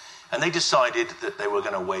work. And they decided that they were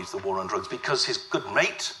going to wage the war on drugs because his good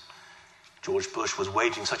mate, George Bush, was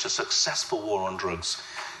waging such a successful war on drugs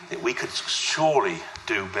that we could surely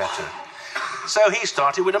do better. So he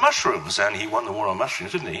started with the mushrooms, and he won the war on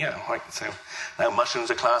mushrooms, didn't he? Yeah, right. So now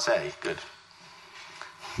mushrooms are Class A. Good.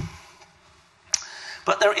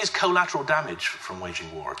 But there is collateral damage from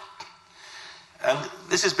waging war. And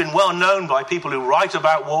this has been well known by people who write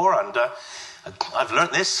about war, and I've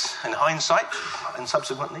learnt this in hindsight and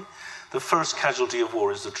subsequently. The first casualty of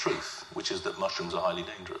war is the truth, which is that mushrooms are highly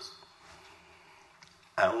dangerous.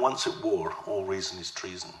 And once at war, all reason is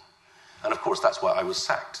treason. And of course, that's why I was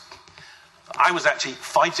sacked. I was actually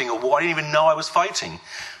fighting a war I didn't even know I was fighting.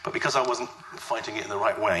 But because I wasn't fighting it in the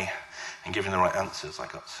right way and giving the right answers, I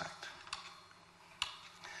got sacked.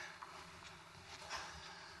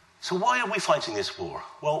 So why are we fighting this war?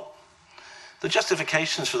 Well, the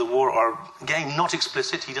justifications for the war are, again, not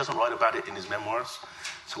explicit. He doesn't write about it in his memoirs,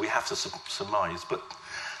 so we have to surmise. But,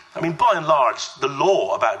 I mean, by and large, the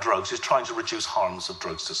law about drugs is trying to reduce harms of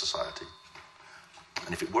drugs to society.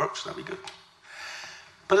 And if it works, that'd be good.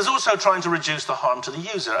 But it's also trying to reduce the harm to the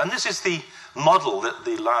user. And this is the model that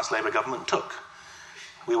the last Labour government took.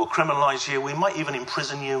 We will criminalise you. We might even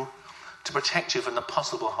imprison you to protect you from the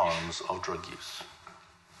possible harms of drug use.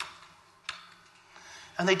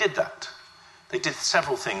 And they did that. They did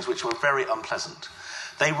several things which were very unpleasant.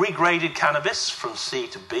 They regraded cannabis from C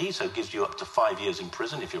to B, so it gives you up to 5 years in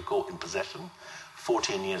prison if you're caught in possession,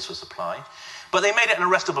 14 years for supply. But they made it an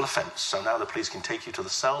arrestable offence, so now the police can take you to the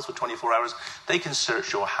cells for 24 hours. They can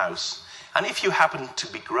search your house. And if you happen to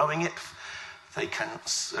be growing it, they can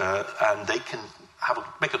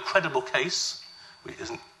make a credible case, which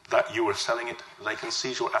isn't that you were selling it, they can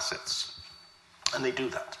seize your assets. And they do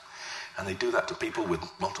that. And they do that to people with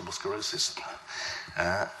multiple sclerosis.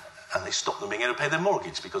 And they stop them being able to pay their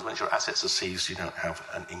mortgage, because once your assets are seized, you don't have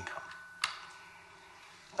an income.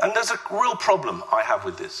 And there's a real problem I have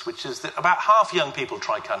with this, which is that about half young people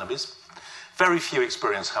try cannabis. Very few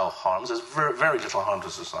experience health harms. There's very, very little harm to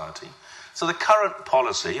society. So the current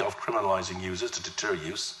policy of criminalising users to deter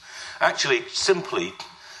use actually simply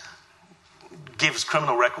gives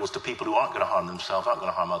criminal records to people who aren't going to harm themselves, aren't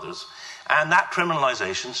going to harm others. And that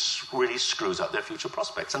criminalisation really screws up their future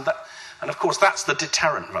prospects. And of course, that's the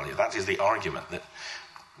deterrent value. That is the argument, that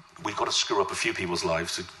we've got to screw up a few people's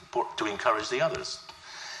lives to encourage the others.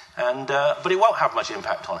 But it won't have much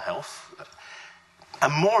impact on health.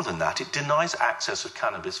 And more than that, it denies access of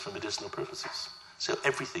cannabis for medicinal purposes. So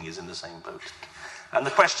everything is in the same boat. And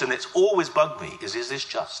the question that's always bugged me is this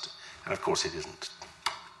just? And of course it isn't.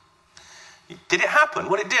 Did it happen?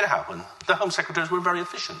 Well, it did happen. The Home Secretaries were very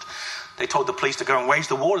efficient. They told the police to go and wage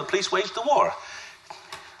the war. The police waged the war.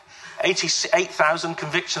 88,000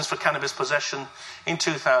 convictions for cannabis possession in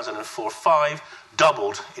 2004. 5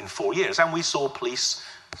 doubled in 4 years. And we saw police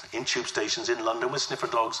in tube stations in London with sniffer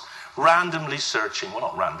dogs randomly searching. Well,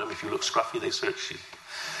 not random. If you look scruffy, they search you.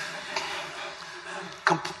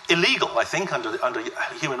 Illegal, I think, under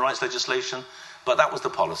human rights legislation. But that was the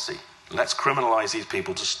policy. Let's criminalise these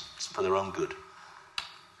people just for their own good.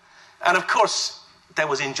 And of course, there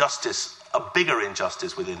was injustice, a bigger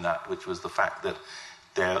injustice within that, which was the fact that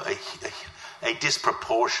a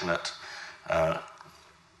disproportionate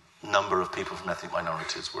number of people from ethnic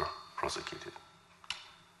minorities were prosecuted.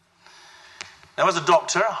 Now, as a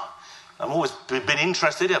doctor, I've always been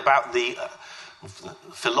interested about the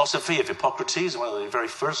philosophy of Hippocrates, one of the very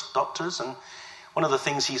first doctors, and one of the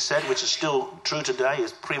things he said, which is still true today,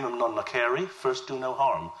 is primum non nocere, first do no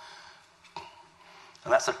harm.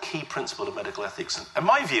 And that's a key principle of medical ethics. And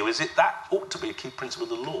my view is that ought to be a key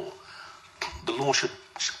principle of the law. The law should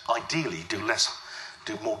ideally do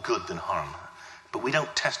more good than harm. But we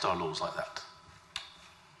don't test our laws like that.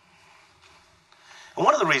 And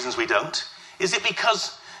one of the reasons we don't is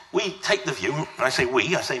because we take the view, and I say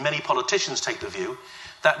many politicians take the view,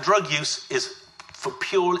 that drug use is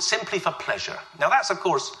simply for pleasure. Now that's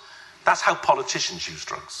how politicians use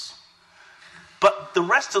drugs. But the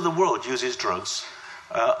rest of the world uses drugs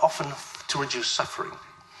often to reduce suffering.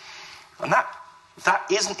 And that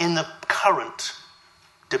isn't in the current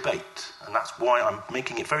debate. And that's why I'm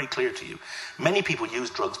making it very clear to you. Many people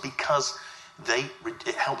use drugs because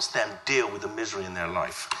it helps them deal with the misery in their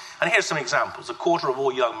life. And here's some examples. 1/4 of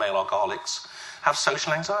all young male alcoholics have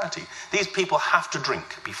social anxiety. These people have to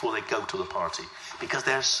drink before they go to the party because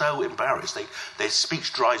they're so embarrassed. Their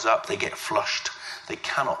speech dries up, they get flushed. They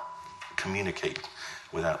cannot communicate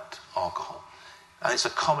without alcohol. And it's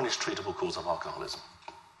a commonest treatable cause of alcoholism.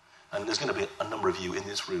 And there's going to be a number of you in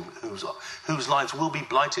this room whose lives will be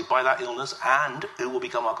blighted by that illness and who will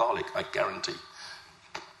become alcoholic, I guarantee.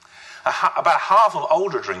 About half of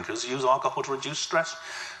older drinkers use alcohol to reduce stress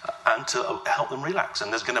and to help them relax.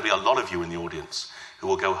 And there's going to be a lot of you in the audience who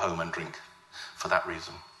will go home and drink for that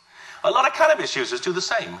reason. A lot of cannabis users do the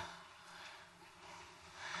same.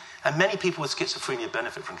 And many people with schizophrenia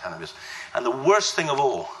benefit from cannabis. And the worst thing of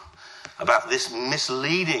all about this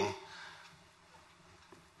misleading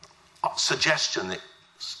suggestion that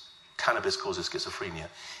cannabis causes schizophrenia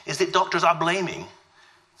is that doctors are blaming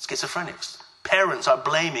schizophrenics. Parents are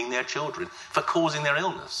blaming their children for causing their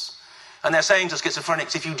illness. And they're saying to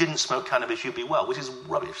schizophrenics, if you didn't smoke cannabis, you'd be well, which is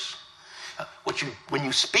rubbish. When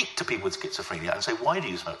you speak to people with schizophrenia and say, why do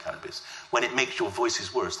you smoke cannabis? When it makes your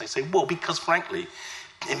voices worse, they say, well, because frankly,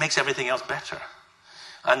 it makes everything else better.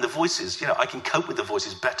 And the voices, I can cope with the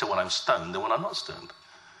voices better when I'm stoned than when I'm not stoned.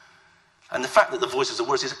 And the fact that the voices are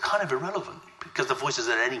worse is kind of irrelevant because the voices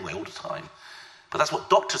are there anyway all the time. But that's what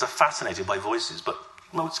doctors are fascinated by voices, but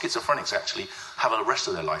most schizophrenics actually have the rest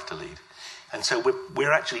of their life to lead. And so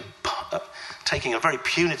we're actually taking a very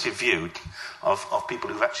punitive view of people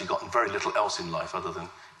who've actually gotten very little else in life other than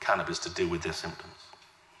cannabis to deal with their symptoms.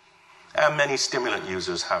 And many stimulant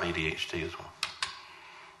users have ADHD as well.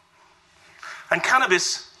 And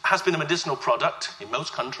cannabis has been a medicinal product in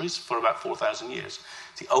most countries for about 4,000 years.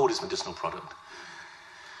 It's the oldest medicinal product.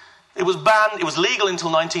 It was legal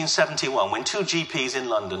until 1971 when 2 GPs in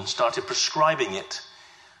London started prescribing it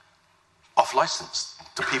off license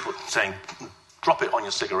to people, saying, drop it on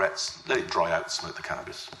your cigarettes, let it dry out, smoke the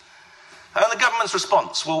cannabis. And the government's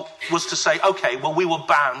response was to say, okay, well, we will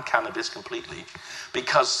ban cannabis completely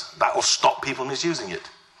because that will stop people misusing it.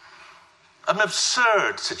 An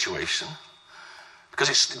absurd situation because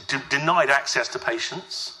it's denied access to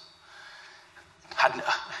patients.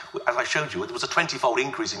 As I showed you, there was a 20-fold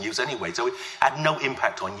increase in use anyway, so it had no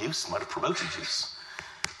impact on use, might have promoted use.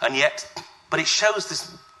 But it shows this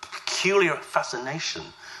peculiar fascination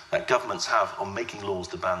that governments have on making laws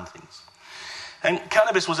to ban things. And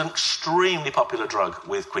cannabis was an extremely popular drug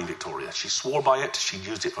with Queen Victoria. She swore by it, she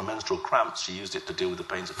used it for menstrual cramps, she used it to deal with the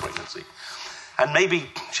pains of pregnancy. And maybe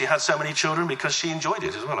she had so many children because she enjoyed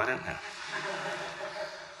it as well, I don't know.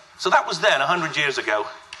 So that was then, 100 years ago.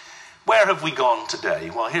 Where have we gone today?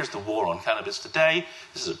 Well, here's the war on cannabis today.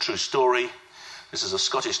 This is a true story. This is a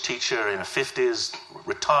Scottish teacher in her 50s,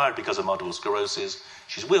 retired because of multiple sclerosis.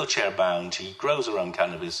 She's wheelchair-bound. She grows her own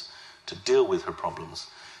cannabis to deal with her problems.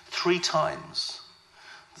 3 times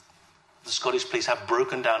the Scottish police have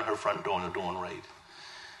broken down her front door in a dawn raid.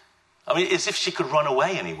 I mean, as if she could run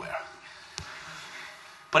away anywhere.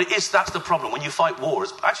 But that's the problem. When you fight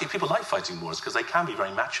wars, actually people like fighting wars because they can be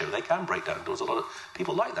very macho. They can break down doors. A lot of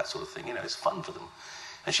people like that sort of thing. It's fun for them.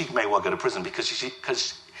 And she may well go to prison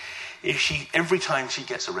because every time she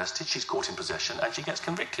gets arrested, she's caught in possession and she gets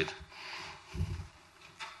convicted.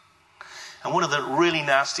 And one of the really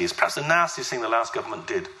nastiest, perhaps the nastiest thing the last government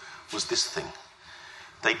did was this thing.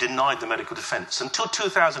 They denied the medical defence. Until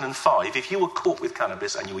 2005, if you were caught with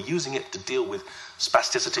cannabis and you were using it to deal with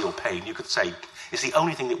spasticity or pain, you could say, it's the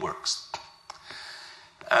only thing that works.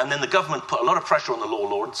 And then the government put a lot of pressure on the law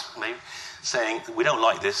lords, saying, we don't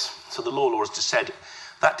like this. So the law lords just said,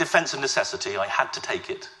 that defence of necessity, I had to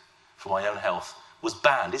take it for my own health, was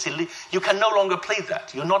banned. It's illegal. You can no longer plead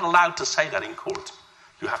that. You're not allowed to say that in court.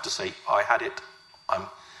 You have to say, I had it,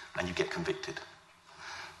 and you get convicted.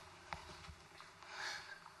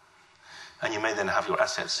 And you may then have your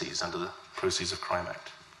assets seized under the Proceeds of Crime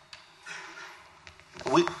Act.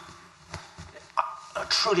 A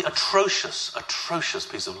truly atrocious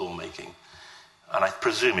piece of lawmaking. And I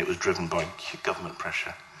presume it was driven by government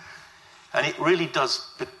pressure. And it really does,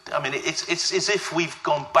 it's as if we've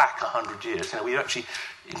gone back 100 years. We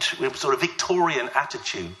have a sort of Victorian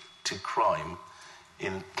attitude to crime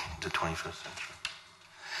in the 21st century.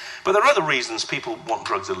 But there are other reasons people want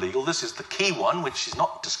drugs illegal. This is the key one, which is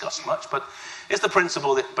not discussed much, but it's the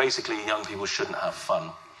principle that basically young people shouldn't have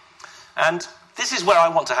fun. And this is where I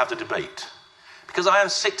want to have the debate, because I am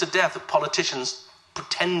sick to death of politicians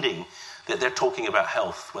pretending that they're talking about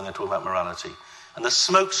health when they're talking about morality. And the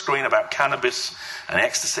smokescreen about cannabis and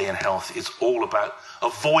ecstasy and health is all about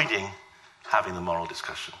avoiding having the moral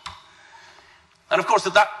discussion. And of course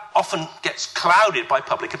that often gets clouded by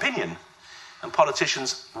public opinion. And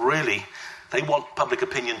politicians really, they want public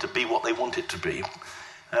opinion to be what they want it to be.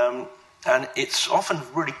 And it's often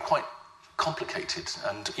really quite complicated.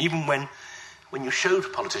 And even when you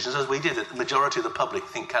showed politicians, as we did, that the majority of the public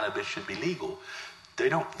think cannabis should be legal,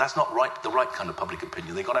 that's not the right kind of public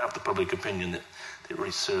opinion. They've got to have the public opinion that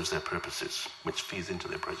really serves their purposes, which feeds into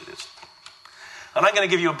their prejudice. And I'm going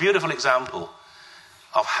to give you a beautiful example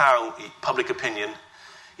of how public opinion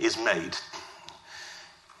is made.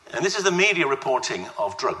 And this is the media reporting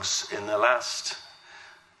of drugs in the last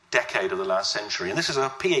decade of the last century. And this is a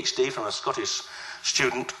PhD from a Scottish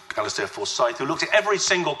student, Alistair Forsyth, who looked at every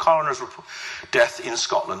single coroner's death in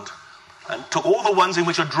Scotland and took all the ones in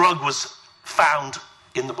which a drug was found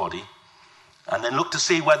in the body and then looked to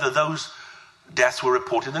see whether those deaths were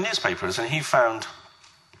reported in the newspapers. And he found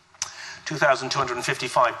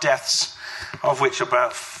 2,255 deaths, of which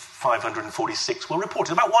about 546 were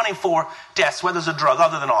reported. About 1 in 4 deaths where there's a drug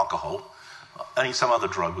other than alcohol, only some other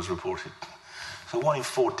drug was reported. So 1 in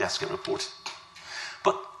 4 deaths get reported.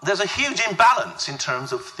 But there's a huge imbalance in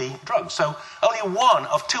terms of the drugs. So only 1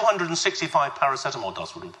 of 265 paracetamol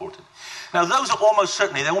deaths were reported. Now those are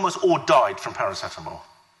they almost all died from paracetamol.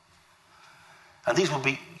 And these would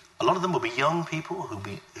be, a lot of them would be young people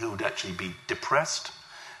who would actually be depressed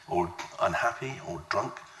or unhappy or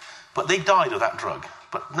drunk. But they died of that drug.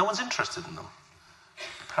 But no one's interested in them.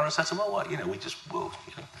 Paracetamol,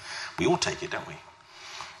 we all take it, don't we?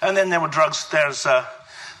 And then there were drugs, there's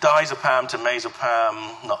diazepam to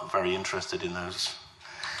mazepam, not very interested in those.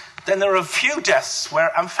 Then there are a few deaths where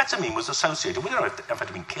amphetamine was associated. We don't know if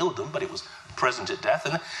amphetamine killed them, but it was present at death.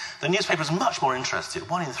 And the newspaper is much more interested,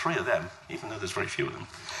 1 in 3 of them, even though there's very few of them.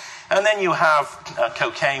 And then you have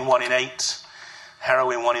cocaine, 1 in 8,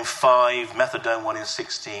 heroin, 1 in 5, methadone, 1 in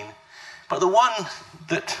 16. But the one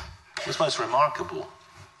that was most remarkable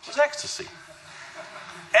was ecstasy.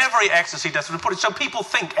 Every ecstasy death is reported. So people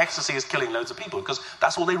think ecstasy is killing loads of people because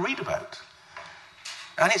that's all they read about.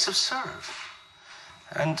 And it's absurd.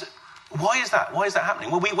 And why is that? Why is that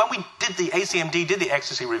happening? Well, when we did the ACMD, did the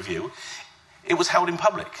ecstasy review, it was held in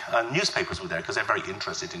public. And newspapers were there because they're very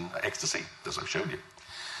interested in ecstasy, as I've showed you.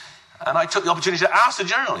 And I took the opportunity to ask the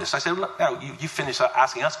journalists. I said, look, now you finished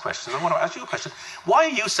asking us questions. I want to ask you a question. Why are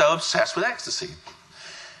you so obsessed with ecstasy?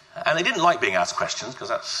 And they didn't like being asked questions because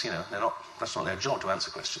that's not their job to answer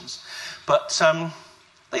questions. But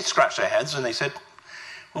they scratched their heads and they said,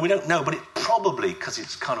 well, we don't know, but it probably, because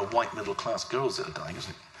it's kind of white middle-class girls that are dying, isn't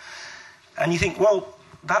it? And you think, well,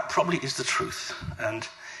 that probably is the truth. And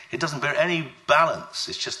it doesn't bear any balance.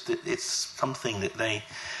 It's just that it's something that they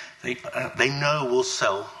know will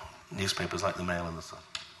sell newspapers like the Mail and the Sun.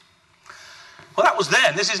 Well, that was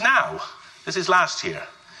then. This is now. This is last year.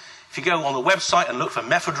 If you go on the website and look for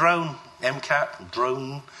mephedrone, MCAT,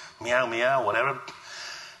 drone, meow meow, whatever,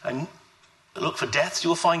 and look for deaths,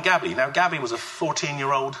 you'll find Gabby. Now, Gabby was a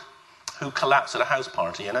 14-year-old who collapsed at a house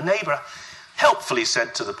party, and a neighbour helpfully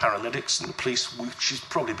said to the paramedics and the police, she's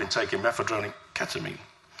probably been taking methadone and ketamine.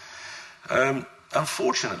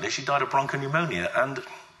 Unfortunately, she died of bronchopneumonia, and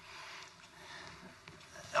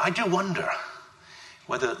I do wonder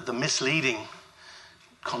whether the misleading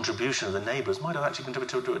contribution of the neighbours might have actually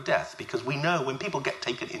contributed to her death, because we know when people get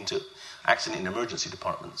taken into accident and emergency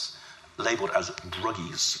departments, labelled as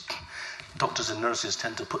druggies, doctors and nurses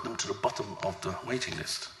tend to put them to the bottom of the waiting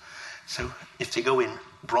list. So if they go in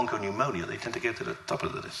bronchopneumonia, they tend to go to the top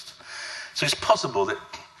of the list. So it's possible that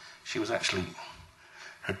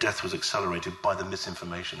her death was accelerated by the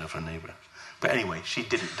misinformation of her neighbour. But anyway, she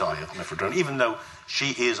didn't die of methadone, even though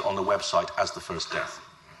she is on the website as the first death.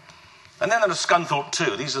 And then there was Scunthorpe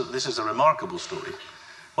too. This is a remarkable story.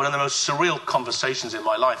 One of the most surreal conversations in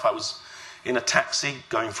my life. I was in a taxi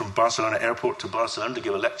going from Barcelona airport to Barcelona to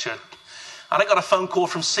give a lecture, and I got a phone call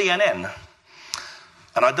from CNN.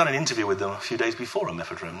 And I'd done an interview with them a few days before on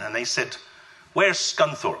methadone, and they said, "Where's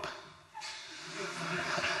Scunthorpe?"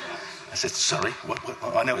 I said, "Sorry, what,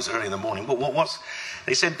 I know it's early in the morning. What's?"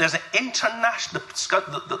 They said, "There's an international...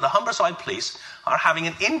 The Humberside police are having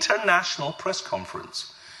an international press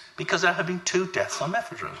conference because there have been 2 deaths on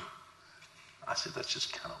methadone." I said, "That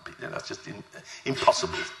just cannot be. That's just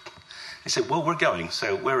impossible." They said, "Well, we're going.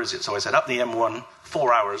 So where is it?" So I said, "Up the M1,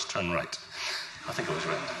 4 hours, turn right." I think I was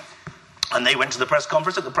right. And they went to the press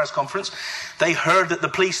conference. At the press conference, they heard that the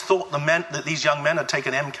police thought that these young men had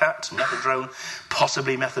taken MCAT, methadone,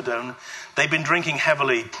 possibly methadone. They'd been drinking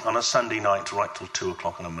heavily on a Sunday night right till 2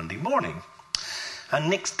 o'clock on a Monday morning. And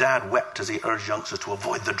Nick's dad wept as he urged youngsters to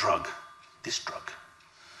avoid the drug, this drug.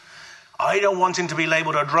 I don't want him to be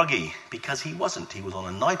labelled a druggie, because he wasn't. He was on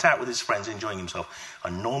a night out with his friends enjoying himself. A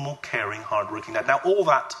normal, caring, hard-working dad. Now, all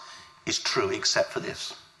that is true except for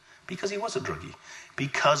this. Because he was a druggie.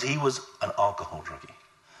 Because he was an alcohol druggie.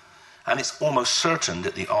 And it's almost certain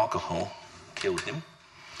that the alcohol killed him.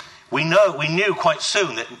 We knew quite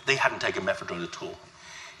soon that they hadn't taken methadone at all.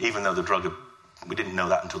 Even though we didn't know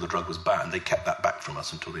that until the drug was banned. They kept that back from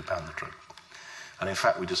us until they banned the drug. And in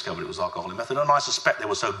fact, we discovered it was alcohol and methadone. And I suspect they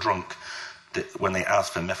were so drunk that when they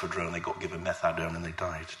asked for methadone, they got given methadone and they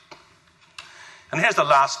died. And here's the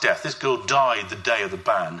last death. This girl died the day of the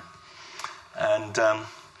ban. And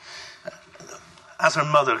as her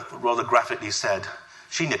mother rather graphically said,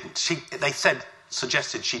 they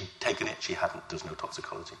suggested she'd taken it. She hadn't. There's no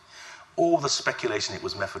toxicology. All the speculation it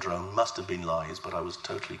was methadone must have been lies, but I was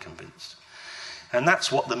totally convinced. And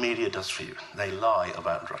that's what the media does for you. They lie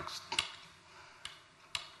about drugs.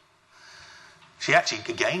 She actually,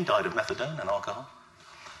 again, died of methadone and alcohol.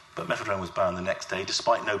 But methadone was banned the next day,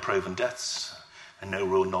 despite no proven deaths and no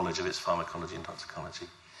real knowledge of its pharmacology and toxicology.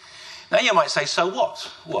 Now, you might say, so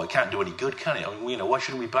what? Well, it can't do any good, can it? I mean, why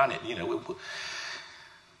shouldn't we ban it? It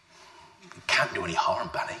can't do any harm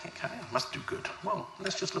banning it, can it? It must do good. Well,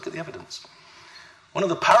 let's just look at the evidence. One of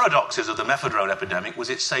the paradoxes of the methadone epidemic was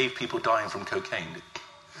it saved people dying from cocaine.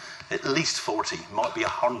 At least 40, might be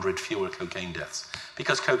 100 fewer cocaine deaths,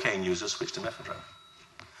 because cocaine users switched to methadone.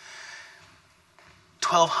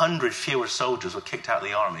 1,200 fewer soldiers were kicked out of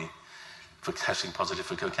the army for testing positive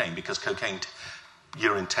for cocaine, because cocaine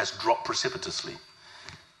urine tests dropped precipitously. And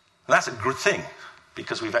that's a good thing,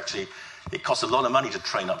 because it costs a lot of money to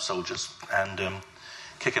train up soldiers, and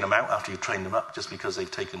kicking them out after you've trained them up just because they've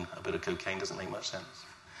taken a bit of cocaine doesn't make much sense.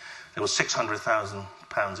 There was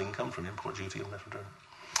 £600,000 income from import duty on methadone.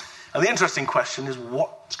 And the interesting question is,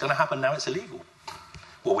 what's going to happen now it's illegal?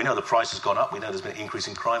 Well, we know the price has gone up. We know there's been an increase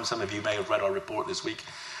in crime. Some of you may have read our report this week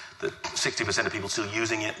that 60% of people still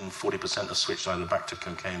using it and 40% have switched either back to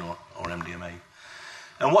cocaine or MDMA.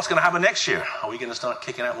 And what's going to happen next year? Are we going to start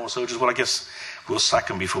kicking out more soldiers? Well, I guess we'll sack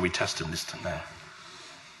them before we test them this time now.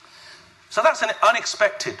 So that's an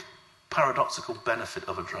unexpected, paradoxical benefit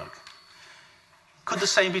of a drug. Could the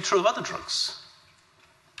same be true of other drugs?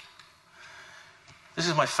 This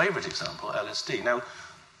is my favourite example, LSD. Now,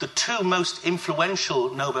 the 2 most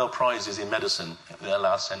influential Nobel Prizes in medicine in the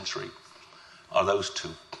last century are those 2.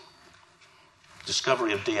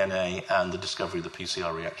 Discovery of DNA and the discovery of the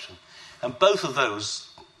PCR reaction. And both of those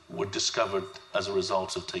were discovered as a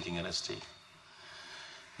result of taking LSD,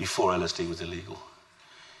 before LSD was illegal.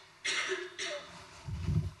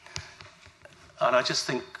 And I just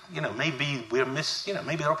think, maybe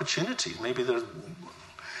maybe there are opportunities. Maybe that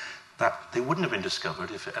they wouldn't have been discovered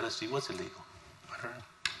if LSD was illegal. I don't know.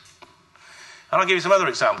 And I'll give you some other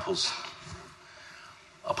examples.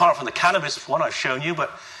 Apart from the cannabis one I've shown you, but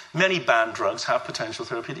many banned drugs have potential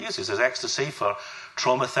therapeutic uses. There's ecstasy for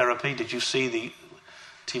trauma therapy. Did you see the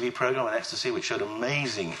TV program on ecstasy, which showed an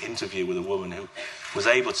amazing interview with a woman who was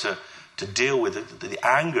able to to deal with the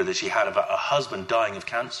anger that she had about her husband dying of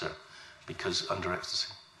cancer because under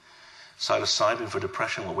ecstasy. Psilocybin for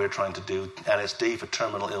depression, what we're trying to do, LSD for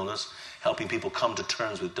terminal illness, helping people come to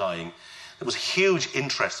terms with dying. There was huge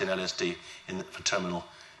interest in LSD for terminal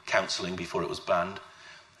counselling before it was banned.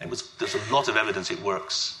 There's a lot of evidence it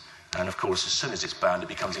works. And of course, as soon as it's banned, it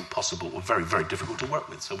becomes impossible or very, very difficult to work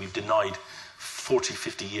with. So we've denied 40,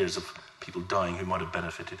 50 years of people dying who might have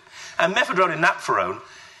benefited. And methadone and naphthalene,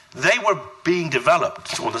 they were being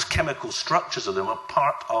developed, or the chemical structures of them are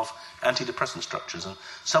part of antidepressant structures. And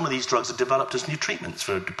some of these drugs are developed as new treatments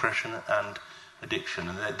for depression and addiction,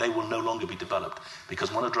 and they will no longer be developed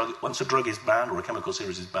because once a drug is banned or a chemical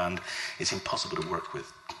series is banned, it's impossible to work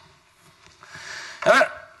with. And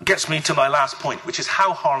that gets me to my last point, which is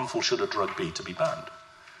how harmful should a drug be to be banned?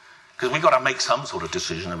 Because we've got to make some sort of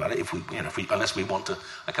decision about it unless we want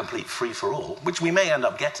a complete free-for-all, which we may end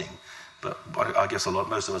up getting, but I guess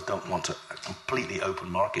most of us don't want a completely open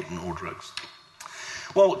market in all drugs.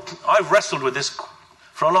 Well, I've wrestled with this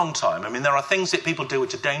for a long time. I mean, there are things that people do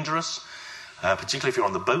which are dangerous, particularly if you're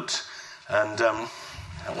on the boat, and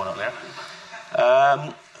that one up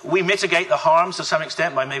there. We mitigate the harms to some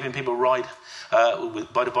extent by making people ride with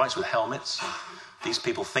motorbikes with helmets. These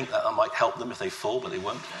people think that might help them if they fall, but they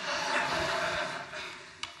won't.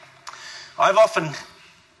 I've often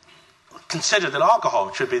considered that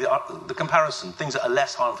alcohol should be the comparison. Things that are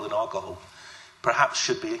less harmful than alcohol perhaps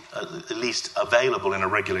should be at least available in a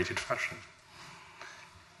regulated fashion.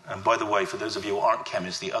 And by the way, for those of you who aren't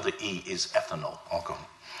chemists, the other E is ethanol, alcohol.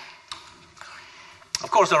 Of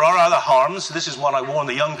course, there are other harms. This is one I warn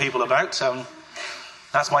the young people about.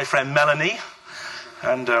 That's my friend Melanie.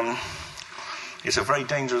 And it's a very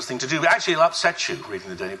dangerous thing to do. But actually, it'll upset you reading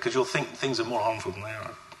the day because you'll think things are more harmful than they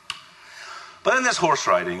are. But then there's horse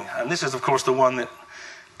riding. And this is, of course, the one that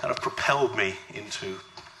kind of propelled me into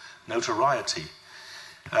notoriety.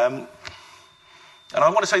 And I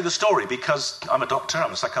want to tell you the story because I'm a doctor,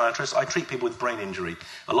 I'm a psychiatrist, I treat people with brain injury.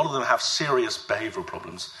 A lot of them have serious behavioural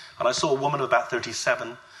problems. And I saw a woman of about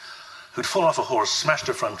 37 who'd fallen off a horse, smashed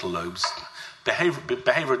her frontal lobes.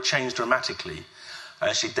 Behaviour had changed dramatically.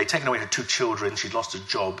 They'd taken away her 2 children, she'd lost her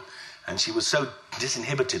job, and she was so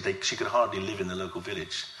disinhibited she could hardly live in the local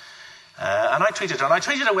village. And I treated her,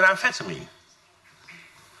 with amphetamine.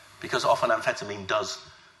 Because often amphetamine does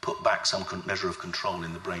put back some measure of control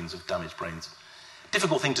in the brains of damaged brains.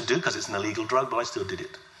 Difficult thing to do because it's an illegal drug, but I still did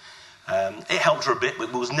it. It helped her a bit, but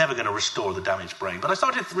it was never going to restore the damaged brain. But I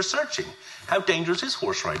started researching how dangerous is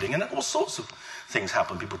horse riding, and all sorts of things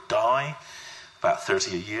happen. People die, about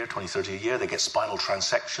 30 a year, 20, 30 a year. They get spinal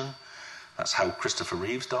transection. That's how Christopher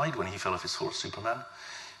Reeves died when he fell off his horse, Superman.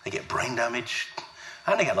 They get brain damage,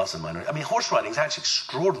 and they get lots of minor... I mean, horse riding is actually an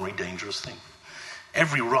extraordinarily dangerous thing.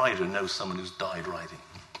 Every rider knows someone who's died riding.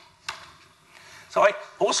 So I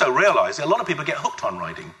also realised that a lot of people get hooked on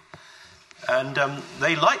riding. And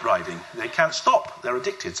they like riding. They can't stop. They're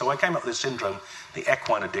addicted. So I came up with this syndrome, the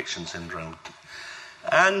equine addiction syndrome.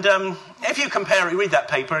 And if you read that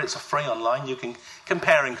paper, it's free online. You can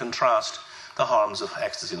compare and contrast the harms of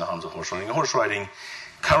ecstasy and the harms of horse riding. Horse riding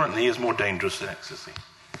currently is more dangerous than ecstasy.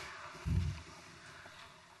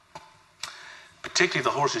 Particularly the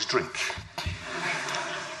horses drink.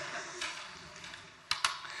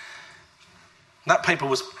 That paper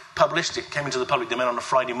was published. It came into the public domain on a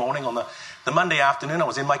Friday morning. On the Monday afternoon, I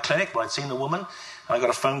was in my clinic where I'd seen the woman, and I got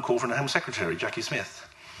a phone call from the Home Secretary, Jackie Smith.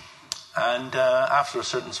 And after a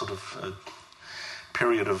certain sort of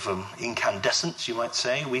period of incandescence, you might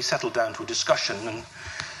say, we settled down to a discussion, and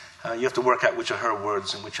you have to work out which are her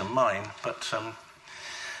words and which are mine. But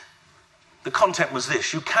the content was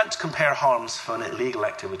this: you can't compare harms for an illegal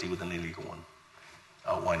activity with an illegal one.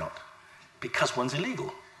 Oh, why not? Because one's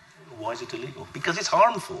illegal. Why is it illegal? Because it's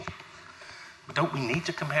harmful. Don't we need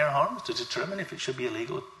to compare harms to determine if it should be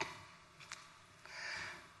illegal?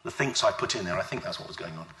 The thinks I put in there, I think that's what was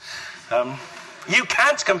going on. You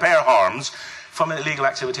can't compare harms from an illegal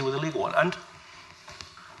activity with a legal one. And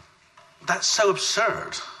that's so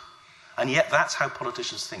absurd. And yet that's how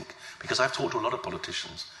politicians think. Because I've talked to a lot of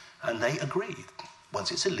politicians, and they agree. Once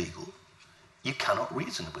it's illegal, you cannot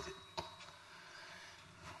reason with it.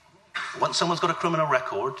 Once someone's got a criminal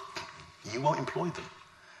record, you won't employ them.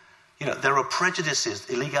 You know, there are prejudices.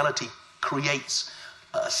 Illegality creates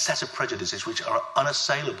a set of prejudices which are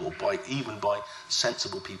unassailable even by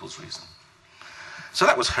sensible people's reason. So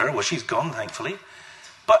that was her. Well, she's gone, thankfully.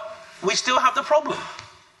 But we still have the problem.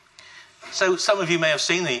 So some of you may have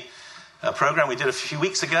seen the program we did a few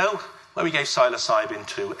weeks ago where we gave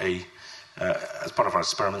psilocybin as part of our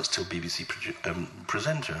experiments to a BBC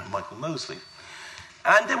presenter, Michael Mosley.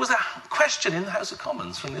 And there was a question in the House of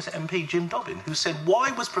Commons from this MP, Jim Dobbin, who said,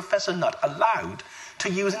 why was Professor Nutt allowed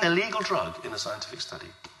to use an illegal drug in a scientific study?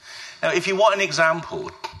 Now, if you want an example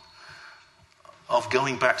of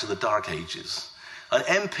going back to the Dark Ages, an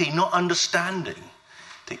MP not understanding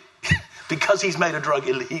because he's made a drug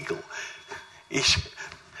illegal, it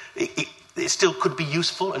still could be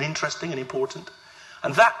useful and interesting and important.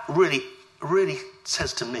 And that really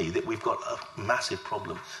says to me that we've got a massive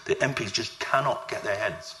problem, that MPs just cannot get their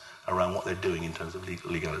heads around what they're doing in terms of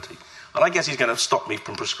legality. And I guess he's going to stop me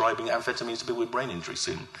from prescribing amphetamines to people with brain injury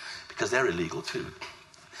soon, because they're illegal too.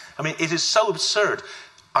 I mean, it is so absurd.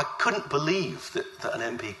 I couldn't believe that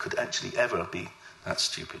an MP could actually ever be that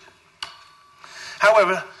stupid.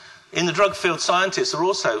 However, in the drug field, scientists are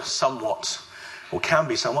also somewhat, or can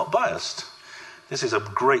be somewhat, biased. This is a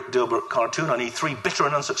great Dilbert cartoon. I need 3 bitter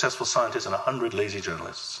and unsuccessful scientists and 100 lazy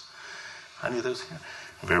journalists. Any of those here?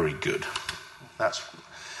 Very good.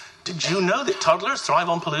 Did you know that toddlers thrive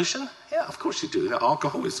on pollution? Yeah, of course you do. Now,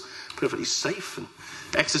 alcohol is perfectly safe, and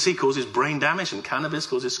ecstasy causes brain damage, and cannabis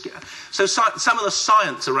causes... So some of the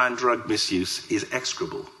science around drug misuse is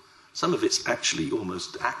execrable. Some of it's actually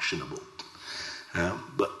almost actionable.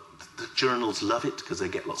 But the journals love it because they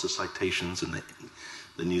get lots of citations, and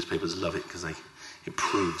the newspapers love it because it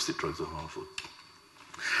proves that drugs are harmful.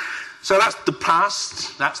 So that's the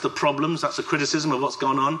past, that's the problems, that's the criticism of what's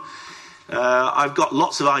gone on. I've got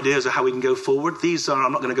lots of ideas of how we can go forward.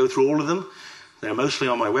 I'm not going to go through all of them. They're mostly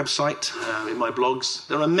on my website, in my blogs.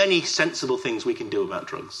 There are many sensible things we can do about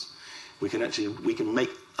drugs. We can make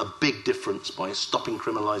a big difference by stopping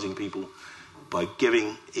criminalizing people, by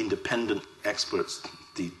giving independent experts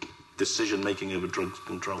the decision-making over drug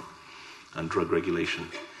control and drug regulation.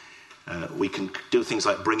 We can do things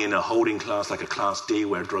like bring in a holding class, like a Class D,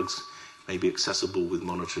 where drugs may be accessible with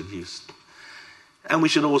monitored use. And we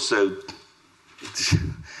should also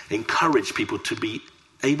encourage people to be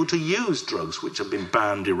able to use drugs which have been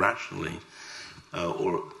banned irrationally,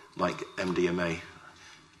 or like MDMA,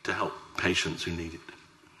 to help patients who need it.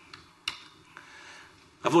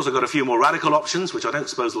 I've also got a few more radical options, which I don't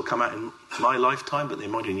suppose will come out in my lifetime, but they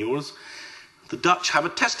might in yours. The Dutch have a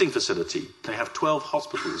testing facility. They have 12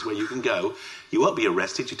 hospitals where you can go. You won't be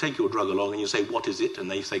arrested. You take your drug along and you say, what is it? And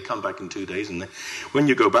they say, come back in 2 days. And when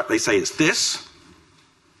you go back, they say, it's this.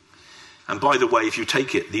 And by the way, if you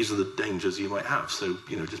take it, these are the dangers you might have. So,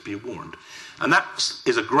 just be warned. And that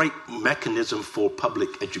is a great mechanism for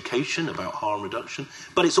public education about harm reduction.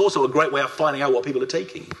 But it's also a great way of finding out what people are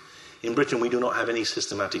taking. In Britain, we do not have any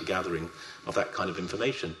systematic gathering of that kind of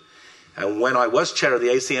information. And when I was chair of the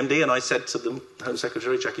ACMD, and I said to the Home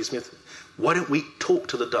Secretary, Jackie Smith, why don't we talk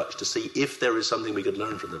to the Dutch to see if there is something we could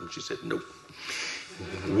learn from them? And she said, no.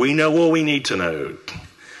 We know all we need to know.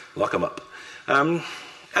 Lock them up. And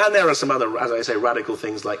there are some other, as I say, radical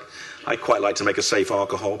things, like I quite like to make a safe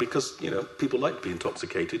alcohol because, people like to be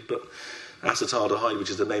intoxicated, but acetaldehyde, which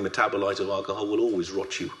is the main metabolite of alcohol, will always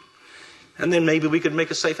rot you. And then maybe we could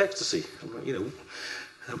make a safe ecstasy,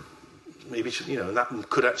 maybe, and that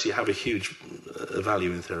could actually have a huge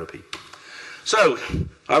value in therapy. So,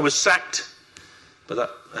 I was sacked, but that,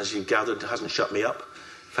 as you gathered, hasn't shut me up.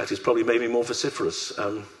 In fact, it's probably made me more vociferous.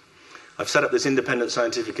 I've set up this independent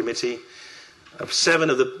scientific committee. 7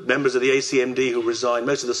 of the members of the ACMD who resigned,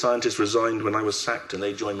 most of the scientists resigned when I was sacked, and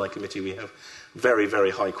they joined my committee. We have a very, very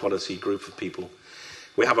high-quality group of people.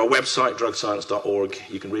 We have our website, drugscience.org.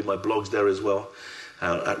 You can read my blogs there as well,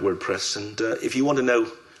 at WordPress. And if you want to know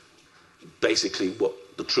basically what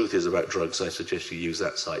the truth is about drugs, I suggest you use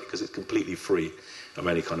that site, because it's completely free of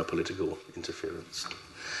any kind of political interference.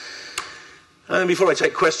 And before I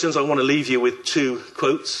take questions, I want to leave you with 2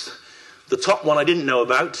 quotes. The top one I didn't know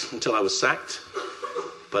about until I was sacked,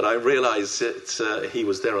 but I realised that he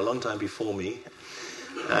was there a long time before me.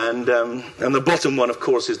 And the bottom one, of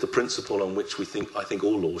course, is the principle on which I think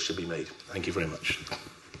all laws should be made. Thank you very much.